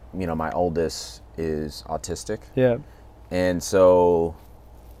 You know, my oldest is autistic, Yeah. and so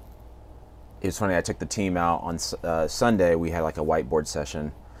it's funny. I took the team out on Sunday. We had like a whiteboard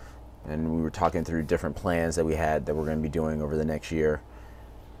session, and we were talking through different plans that we had that we're going to be doing over the next year.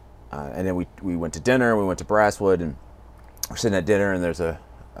 And then we went to dinner. We went to Brasswood, and we're sitting at dinner, and there's a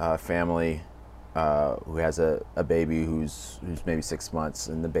family who has a baby who's maybe 6 months,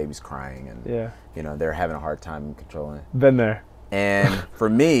 and the baby's crying, and Yeah. you know, they're having a hard time controlling it. Been there. And for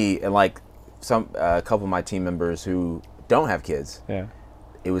me, and like a couple of my team members who don't have kids, Yeah.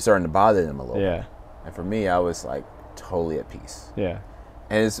 it was starting to bother them a little Yeah. bit. And for me, I was like totally at peace. Yeah.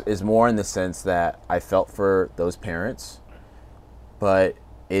 And it's more in the sense that I felt for those parents, but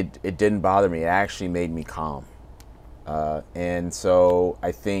it didn't bother me. It actually made me calm. And so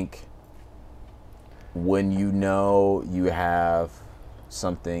I think when you know you have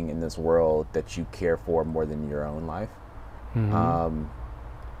something in this world that you care for more than your own life,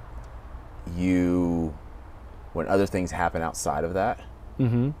 When other things happen outside of that,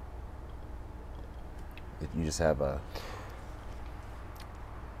 you just have a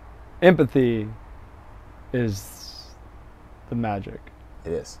empathy is the magic.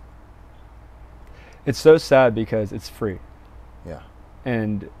 It is. It's so sad because it's free. Yeah.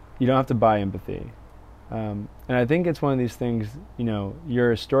 And you don't have to buy empathy. And I think it's one of these things,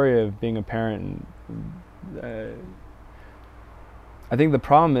 your story of being a parent, I think the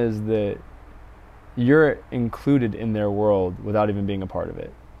problem is that you're included in their world without even being a part of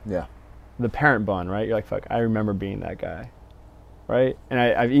it. Yeah. The parent bond, right? You're like, fuck, I remember being that guy, right? And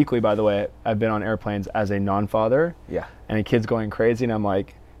I've equally, by the way, I've been on airplanes as a non-father. Yeah. And a kid's going crazy, and I'm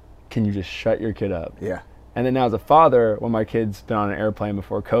like, can you just shut your kid up? Yeah. And then now as a father, when my kid's been on an airplane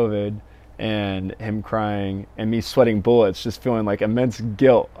before COVID, and him crying and me sweating bullets, just feeling like immense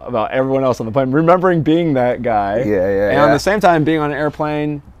guilt about everyone else on the plane, remembering being that guy. And on the same time being on an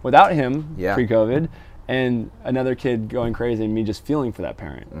airplane without him pre-COVID, and another kid going crazy and me just feeling for that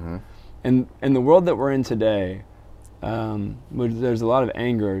parent. And in the world that we're in today, there's a lot of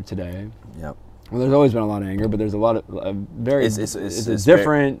anger today. Yep. Well, there's always been a lot of anger, but there's a lot of it's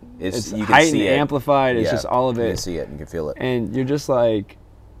different. It's you can heightened, see it. Amplified. It's just all of it. You can see it and you can feel it. And you're just like,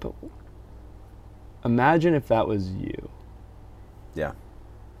 but imagine if that was you. Yeah.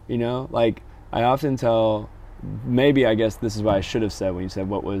 Like I often tell, maybe I guess this is what I should have said when you said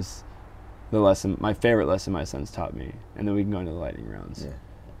what was the lesson, my favorite lesson my sons taught me, and then we can go into the lightning rounds. Yeah.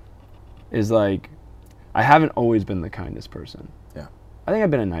 Is like, I haven't always been the kindest person. Yeah. I think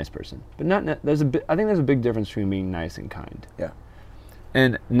I've been a nice person, but not. I think there's a big difference between being nice and kind. Yeah.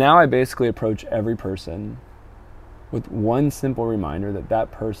 And now I basically approach every person with one simple reminder that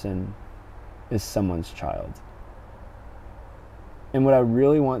that person is someone's child. And would I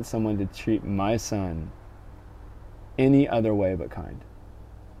really want someone to treat my son any other way but kind?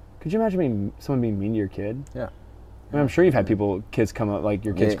 Could you imagine someone being mean to your kid? Yeah. I mean, I'm sure you've had kids come up, like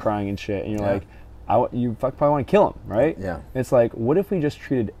your kid's crying and shit, and you're like, you probably want to kill him, right? Yeah. It's like, what if we just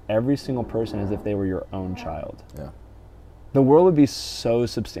treated every single person as if they were your own child? Yeah. The world would be so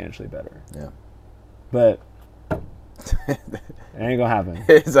substantially better. Yeah. But it ain't gonna happen.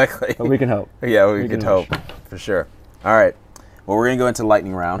 Exactly. But we can hope. Yeah, we can hope. For sure. All right. Well, we're going to go into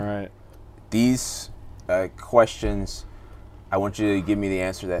lightning round. All right. These questions, I want you to give me the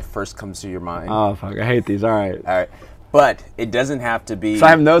answer that first comes to your mind. Oh, fuck. I hate these. All right. All right. But it doesn't have to be... So I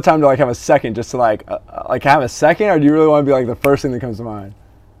have no time to have a second just to have a second, or do you really want to be the first thing that comes to mind?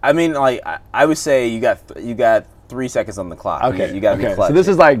 I mean, I would say you got 3 seconds on the clock. Okay. You got to be clutch. So this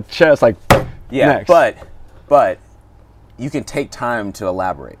is like chess, next. But you can take time to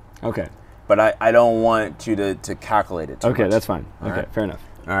elaborate. Okay. But I don't want you to calculate it too much. Okay, that's fine. All okay, right. Fair enough.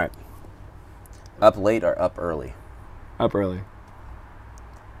 All right. Up late or up early? Up early.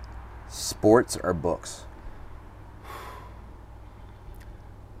 Sports or books?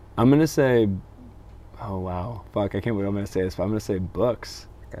 I'm going to say, oh, wow. Fuck, I can't believe I'm going to say this, but I'm going to say books.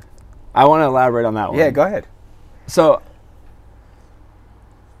 Okay. I want to elaborate on that one. Yeah, go ahead. So,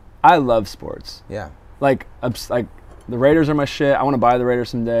 I love sports. Yeah. The Raiders are my shit. I want to buy the Raiders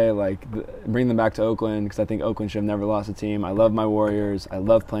someday, bring them back to Oakland, because I think Oakland should have never lost a team. I love my Warriors. I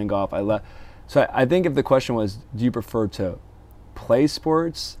love playing golf. So I think if the question was, do you prefer to play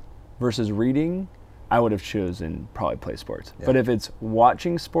sports versus reading, I would have chosen probably play sports. Yeah. But if it's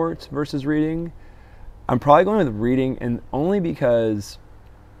watching sports versus reading, I'm probably going with reading, and only because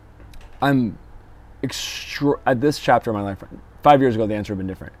I'm at this chapter of my life. 5 years ago, the answer would have been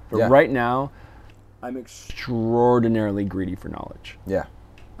different. But right now, I'm extraordinarily greedy for knowledge. Yeah.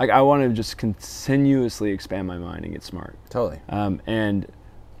 I want to just continuously expand my mind and get smart. Totally. And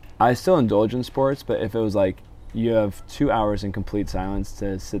I still indulge in sports, but if it was you have 2 hours in complete silence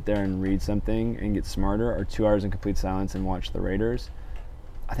to sit there and read something and get smarter, or 2 hours in complete silence and watch the Raiders,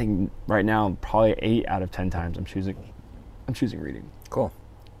 I think right now probably 8 out of 10 times I'm choosing reading. Cool.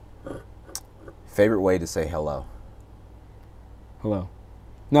 Favorite way to say hello? Hello.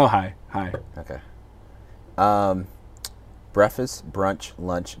 No, hi. Hi. Okay. Breakfast, brunch,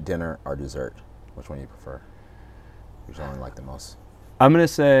 lunch, dinner, or dessert? Which one do you prefer? Which one do you like the most? I'm going to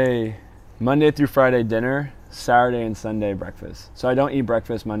say Monday through Friday dinner, Saturday and Sunday breakfast. So I don't eat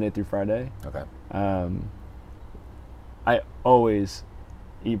breakfast Monday through Friday. Okay. I always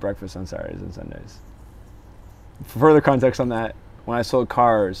eat breakfast on Saturdays and Sundays. For further context on that, when I sold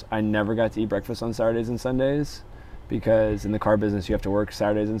cars, I never got to eat breakfast on Saturdays and Sundays, because in the car business you have to work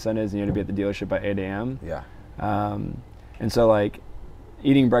Saturdays and Sundays and you have to be at the dealership by 8 a.m. Yeah. And so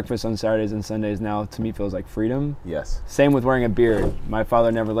eating breakfast on Saturdays and Sundays now to me feels like freedom. Yes. Same with wearing a beard. My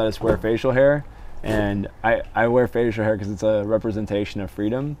father never let us wear facial hair, And I wear facial hair because it's a representation of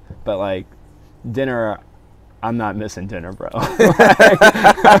freedom. But like dinner, I'm not missing dinner, bro.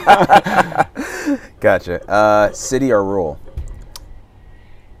 Gotcha. City or rural?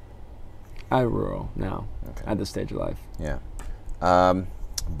 I rural now at this stage of life. Yeah.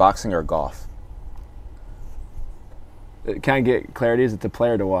 Boxing or golf? Can I get clarity? Is it to play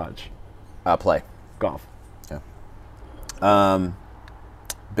or to watch? Play. Golf. Yeah.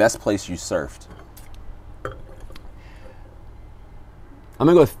 Best place you surfed? I'm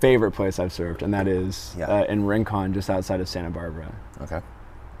gonna go with favorite place I've surfed, and that is Yeah. in Rincon, just outside of Santa Barbara. Okay.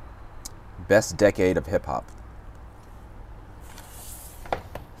 Best decade of hip hop?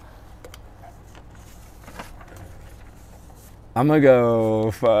 I'm gonna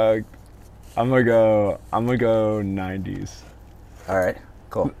go 90s. All right.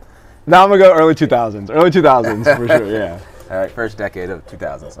 Cool. No, I'm gonna go early 2000s. Early 2000s for sure. Yeah. All right. First decade of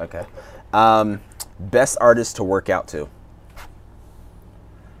 2000s. Okay. Best artist to work out to?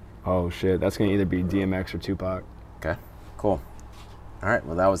 Oh shit, that's gonna either be DMX or Tupac. Okay. Cool. All right.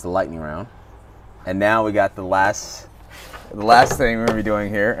 Well, that was the lightning round, and now we got the last thing we're gonna be doing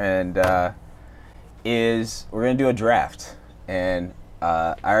here, and is we're gonna do a draft. And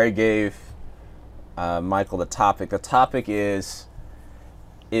I already gave Michael the topic. The topic is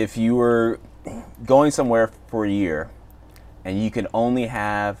if you were going somewhere for a year and you could only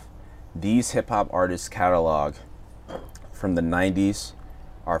have these hip hop artists catalog from the 90s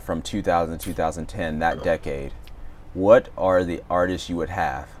or from 2000 to 2010, that decade, what are the artists you would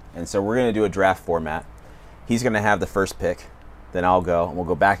have? And so we're going to do a draft format. He's going to have the first pick, then I'll go, and we'll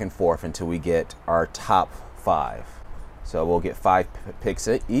go back and forth until we get our top 5. So we'll get 5 picks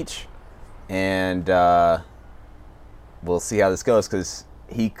each, and we'll see how this goes, because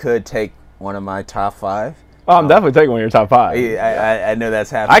he could take one of my top 5. Oh, I'm definitely taking one of your top 5. I know that's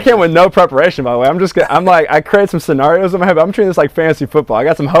happening. I came with no preparation, by the way. I'm I create some scenarios in my head, but I'm treating this like fantasy football. I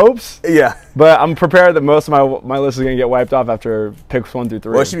got some hopes. Yeah. But I'm prepared that most of my list is going to get wiped off after picks 1 through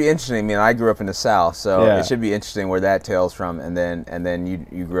 3. Well, it should be interesting. I mean, I grew up in the South, so Yeah. it should be interesting where that tails from, and then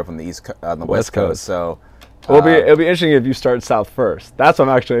you grew up on the West West Coast. Coast. So It'll be interesting if you start south first. That's what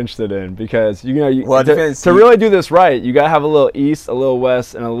I'm actually interested in, because Well, it depends. to really do this right, you got to have a little east, a little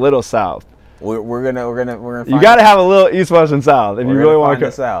west, and a little south. we're gonna You got to have a little east, west, and south if you really want to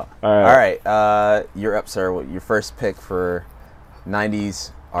this out. All All right. right. You're up, sir. Your first pick for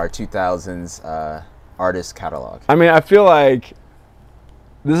 90s or 2000s artist catalog. I mean, I feel like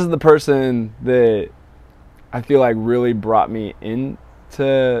this is the person that I feel like really brought me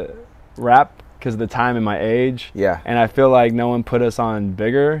into rap because of the time and my age. Yeah. And I feel like no one put us on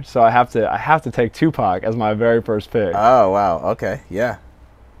bigger, so I have to take Tupac as my very first pick. Oh wow. Okay. Yeah.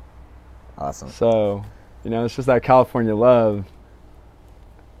 Awesome. So, it's just that California love.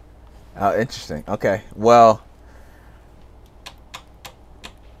 Oh, interesting. Okay. Well,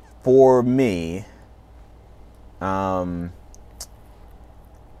 for me, I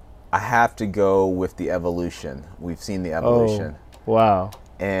have to go with the Evolution. We've seen the Evolution, Oh, wow.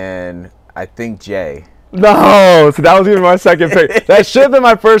 and I think Jay. No, so that was even my second pick. That should have been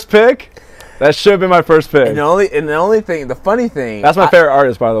my first pick. And the funny thing. That's my favorite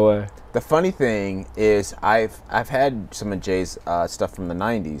artist, by the way. The funny thing is, I've had some of Jay's stuff from the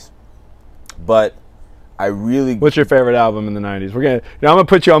 '90s, but I really. What's your favorite album in the '90s? I'm gonna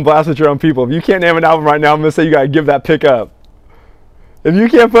put you on blast with your own people. If you can't name an album right now, I'm gonna say you gotta give that pick up. If you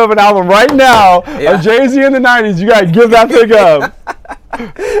can't put up an album right now of Jay-Z in the '90s, you gotta give that pick up.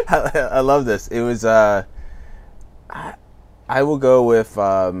 I love this. It was. I will go with.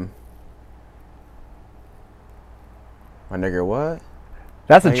 My nigga, what?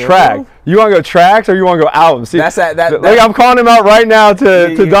 That's a track. You want to go tracks or you want to go albums? See, I'm calling him out right now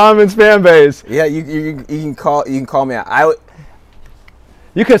to Donovan's fan base. Yeah, you can call me out.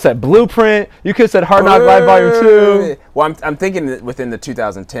 You could have said Blueprint. You could have said Hard Knock Life Volume 2. Well, I'm thinking within the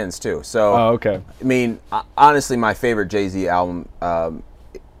 2010s too. So, okay. I mean, honestly, my favorite Jay-Z album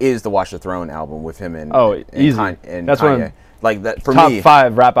is the Watch the Throne album with him and easy. And that's Kanye. one of like that for top me.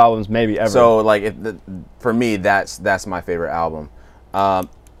 5 rap albums maybe ever. So like for me, that's my favorite album.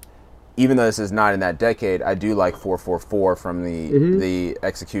 Even though this is not in that decade, I do like 444 from the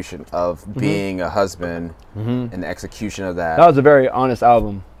execution of being a husband and the execution of that. That was a very honest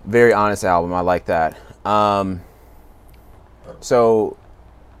album. Very honest album. I like that. So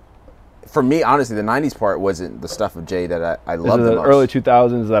for me, honestly, the 90s part wasn't the stuff of Jay that I loved the most. Early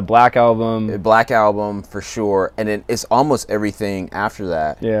 2000s, that Black Album. Black Album, for sure. And then it's almost everything after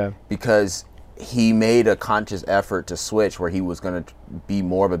that. Yeah. Because he made a conscious effort to switch where he was going to be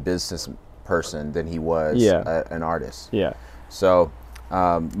more of a business person than he was an artist. Yeah. So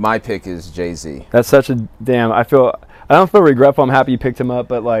My pick is Jay-Z. That's such a damn. I don't feel regretful. I'm happy you picked him up,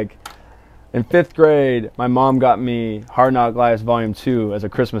 but like in 5th grade, my mom got me Hard Knock Life Volume 2 as a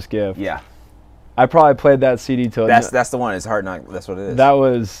Christmas gift. Yeah. I probably played that CD till That's the one. It's Hard Knock. That's what it is. that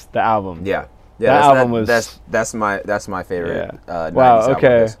was the album. Yeah. That album was. That's my favorite. Yeah. 90s Wow. album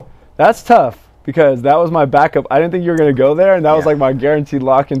Okay. is. That's tough because that was my backup. I didn't think you were gonna go there, and that was Yeah. like my guaranteed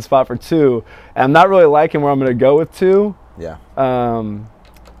lock-in spot for 2. And I'm not really liking where I'm gonna go with 2. Yeah.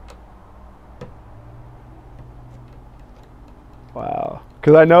 Wow.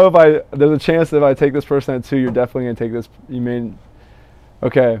 Because I know there's a chance that if I take this person at 2, you're definitely gonna take this. You mean,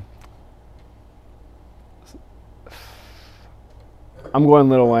 okay. I'm going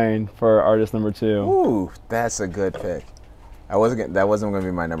Lil Wayne for artist number 2. Ooh, that's a good pick. That wasn't going to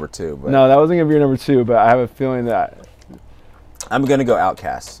be my number 2, but No, that wasn't gonna be your number 2, but I have a feeling that. I'm going to go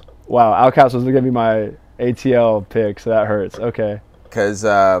Outkast. Wow, Outkast was gonna be my ATL pick, so that hurts. Okay. Because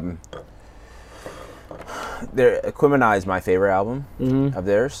Equimini is my favorite album of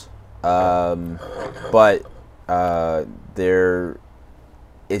theirs, but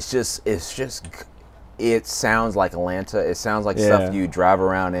it sounds like Atlanta. It sounds like stuff you drive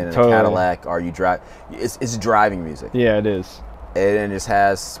around in a Cadillac, or you drive. It's driving music. Yeah, it is. And it just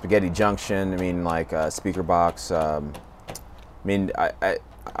has Spaghetti Junction. I mean, like Speaker Box. So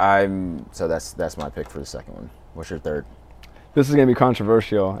that's my pick for the second one. What's your third? This is gonna be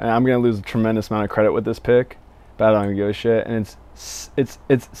controversial, and I'm gonna lose a tremendous amount of credit with this pick, but I don't even give a shit. And it's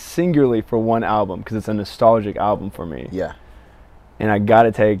singularly for one album because it's a nostalgic album for me. Yeah. And I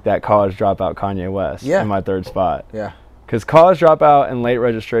gotta take that College Dropout Kanye West in my third spot. Yeah. Because College Dropout and Late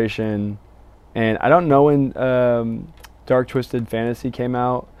Registration, and I don't know when Dark Twisted Fantasy came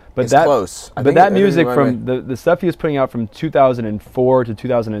out, but It's close. But that music from the stuff he was putting out from 2004 to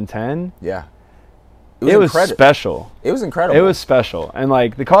 2010. Yeah. It was special. It was incredible. It was special. And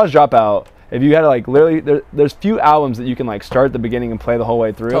like the College Dropout, if you had to like literally, there's few albums that you can like start at the beginning and play the whole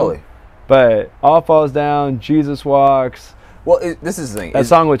way through. Totally. But All Falls Down, Jesus Walks. Well, this is the thing. That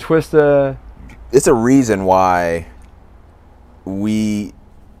song with Twista. It's a reason why he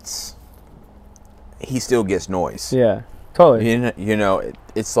still gets noise. Yeah, totally. You know,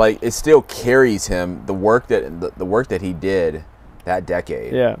 it's like it still carries him. The work that he did that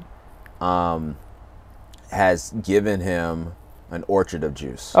decade. Yeah. Has given him an orchard of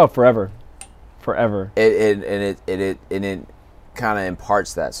juice. Oh, forever. It kind of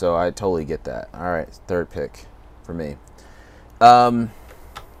imparts that. So I totally get that. All right, third pick for me. I'm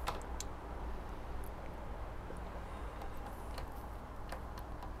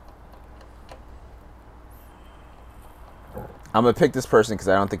gonna pick this person because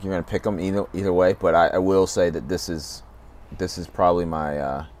I don't think you're gonna pick them either way. But I will say that this is probably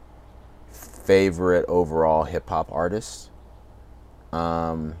my favorite overall hip hop artist.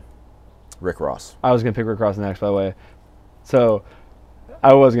 Rick Ross. I was gonna pick Rick Ross next, by the way. So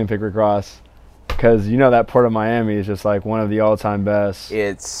I was gonna pick Rick Ross because that Port of Miami is just like one of the all-time best.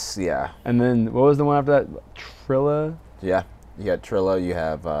 Yeah. And then what was the one after that? Trilla. Yeah, you got Trilla. You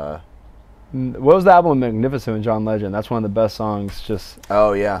have. What was the album Magnificent with John Legend? That's one of the best songs. Just.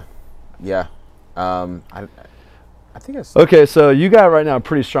 Oh yeah. I think it's. Okay, so you got right now a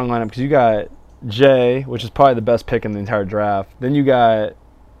pretty strong lineup because you got Jay, which is probably the best pick in the entire draft. Then you got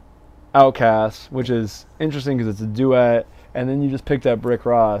Outkast, which is interesting because it's a duet, and then you just picked up Rick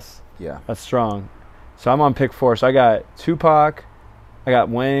Ross. Yeah, that's strong. So I'm on pick 4. So I got Tupac, I got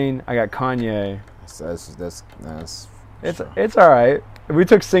Wayne, I got Kanye. That's it's all right. If we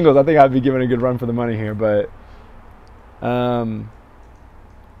took singles, I think I'd be giving a good run for the money here, but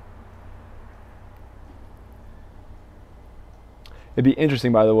it'd be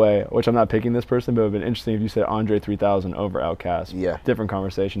interesting, by the way, which I'm not picking this person, but it would have been interesting if you said Andre 3000 over Outkast. Yeah. Different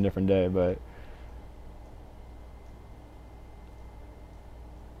conversation, different day, but.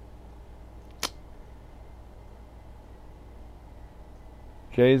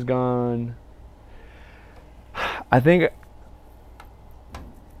 Jay's gone. I think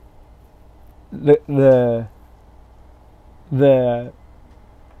the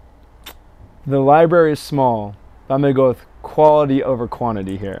library is small. I'm gonna go with quality over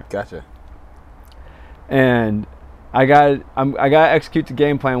quantity here. Gotcha. And I got to execute the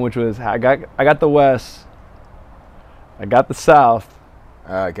game plan, which was I got the West, I got the South.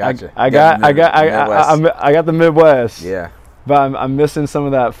 Gotcha. I got the Midwest. Yeah. But I'm missing some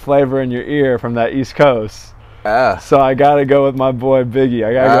of that flavor in your ear from that East Coast. So I gotta go with my boy Biggie.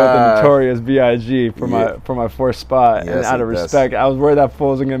 I gotta go with the Notorious B.I.G. for my fourth spot. Yes, and out of respect, I was worried that fool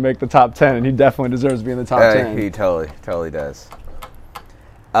wasn't gonna make the top 10, and he definitely deserves to be in the top 10. He totally does.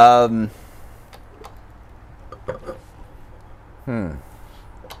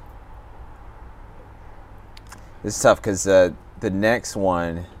 This is tough because the next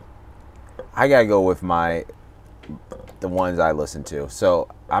one, I gotta go with the ones I listen to. So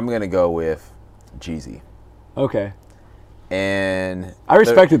I'm gonna go with Jeezy. Okay. And I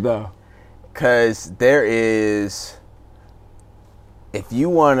respect it though. Because there is, if you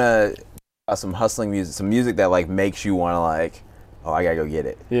wanna some hustling music, some music that like makes you wanna like, oh, I gotta go get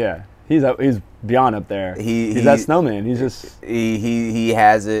it. Yeah. He's beyond up there. He's that snowman. He's just he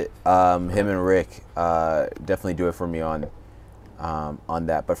has it. Him and Rick definitely do it for me on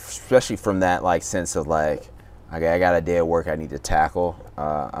that. But especially from that like sense of like, okay, I got a day of work I need to tackle.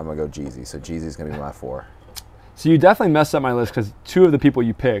 I'm gonna go Jeezy. So Jeezy's gonna be my 4. So you definitely messed up my list because 2 of the people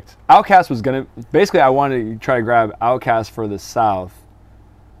you picked, Outkast was gonna. Basically, I wanted to try to grab Outkast for the South,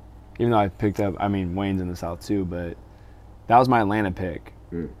 even though I picked up. I mean, Wayne's in the South too, but that was my Atlanta pick.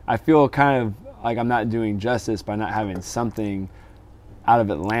 I feel kind of like I'm not doing justice by not having something out of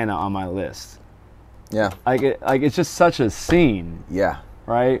Atlanta on my list. Yeah. Like it's just such a scene. Yeah.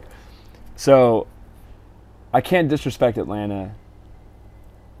 Right? So I can't disrespect Atlanta.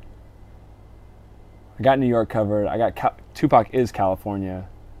 I got New York covered. I got Tupac is California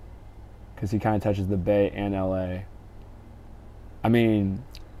because he kind of touches the Bay and LA. I mean,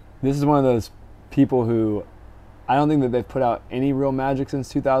 this is one of those people who I don't think that they've put out any real magic since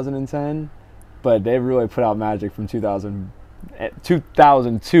 2010, but they've really put out magic from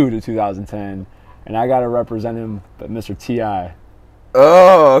 2002 to 2010, and I got to represent him, but Mr. T.I.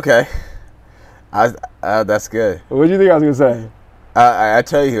 Oh, okay. That's good. What do you think I was going to say? I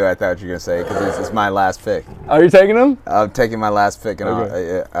tell you who I thought you were going to say because it's my last pick. Are you taking him? I'm taking my last pick, and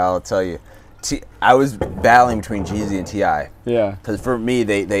Okay. I'll tell you. I was battling between Jeezy and T.I. Yeah. Because for me,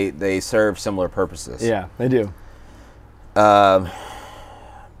 they serve similar purposes. Yeah, they do. To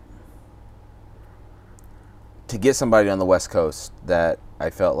get somebody on the West Coast that I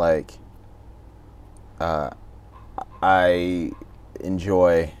felt like I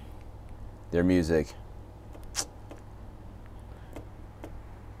enjoy their music,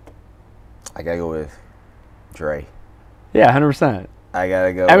 I gotta go with Dre. Yeah, 100%. I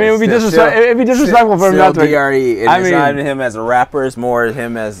gotta go. I mean, it'd be disrespectful for him not to. DRE. I It's mean, not even him as a rapper; it's more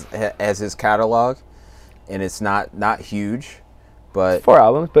him as his catalog, and it's not huge, but 4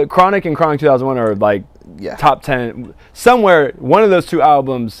 albums, but Chronic and Chronic 2001 are like yeah, top 10. Somewhere, one of those 2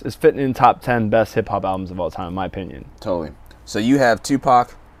 albums is fitting in top 10 best hip hop albums of all time, in my opinion. totally. So you have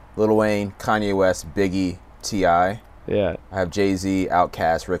Tupac, Lil Wayne, Kanye West, Biggie, T.I. Yeah, I have Jay-Z,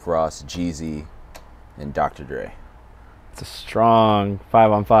 Outkast, Rick Ross, Jeezy, and Dr. Dre. it's a strong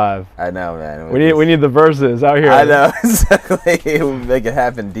 5 on 5. I know, man. We need the verses out here. I know exactly. We'll make it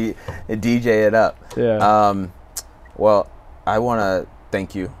happen. DJ it up. Yeah. Well, I want to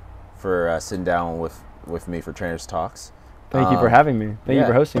thank you for sitting down with me for Trainers Talks. Thank you for having me. Thank you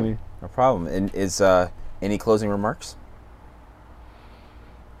for hosting me. No problem. And is any closing remarks?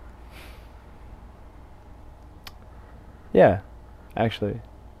 Yeah, actually.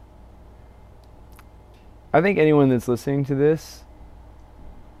 I think anyone that's listening to this,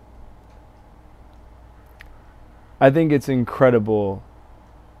 I think it's incredible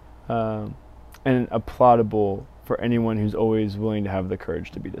and applaudable for anyone who's always willing to have the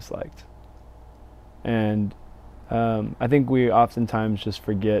courage to be disliked. And I think we oftentimes just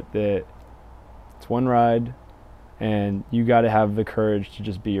forget that it's one ride and you got to have the courage to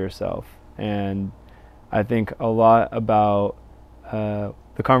just be yourself. And I think a lot about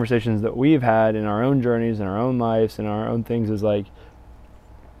the conversations that we've had in our own journeys, in our own lives, in our own things is like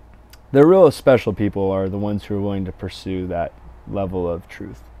the real special people are the ones who are willing to pursue that level of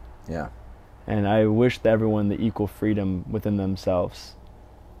truth. Yeah. And I wish everyone the equal freedom within themselves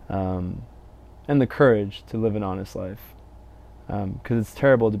and the courage to live an honest life. Because it's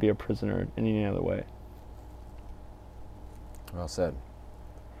terrible to be a prisoner in any other way. Well said.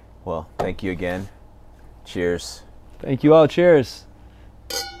 Well, thank you again. Cheers. Thank you all. Cheers.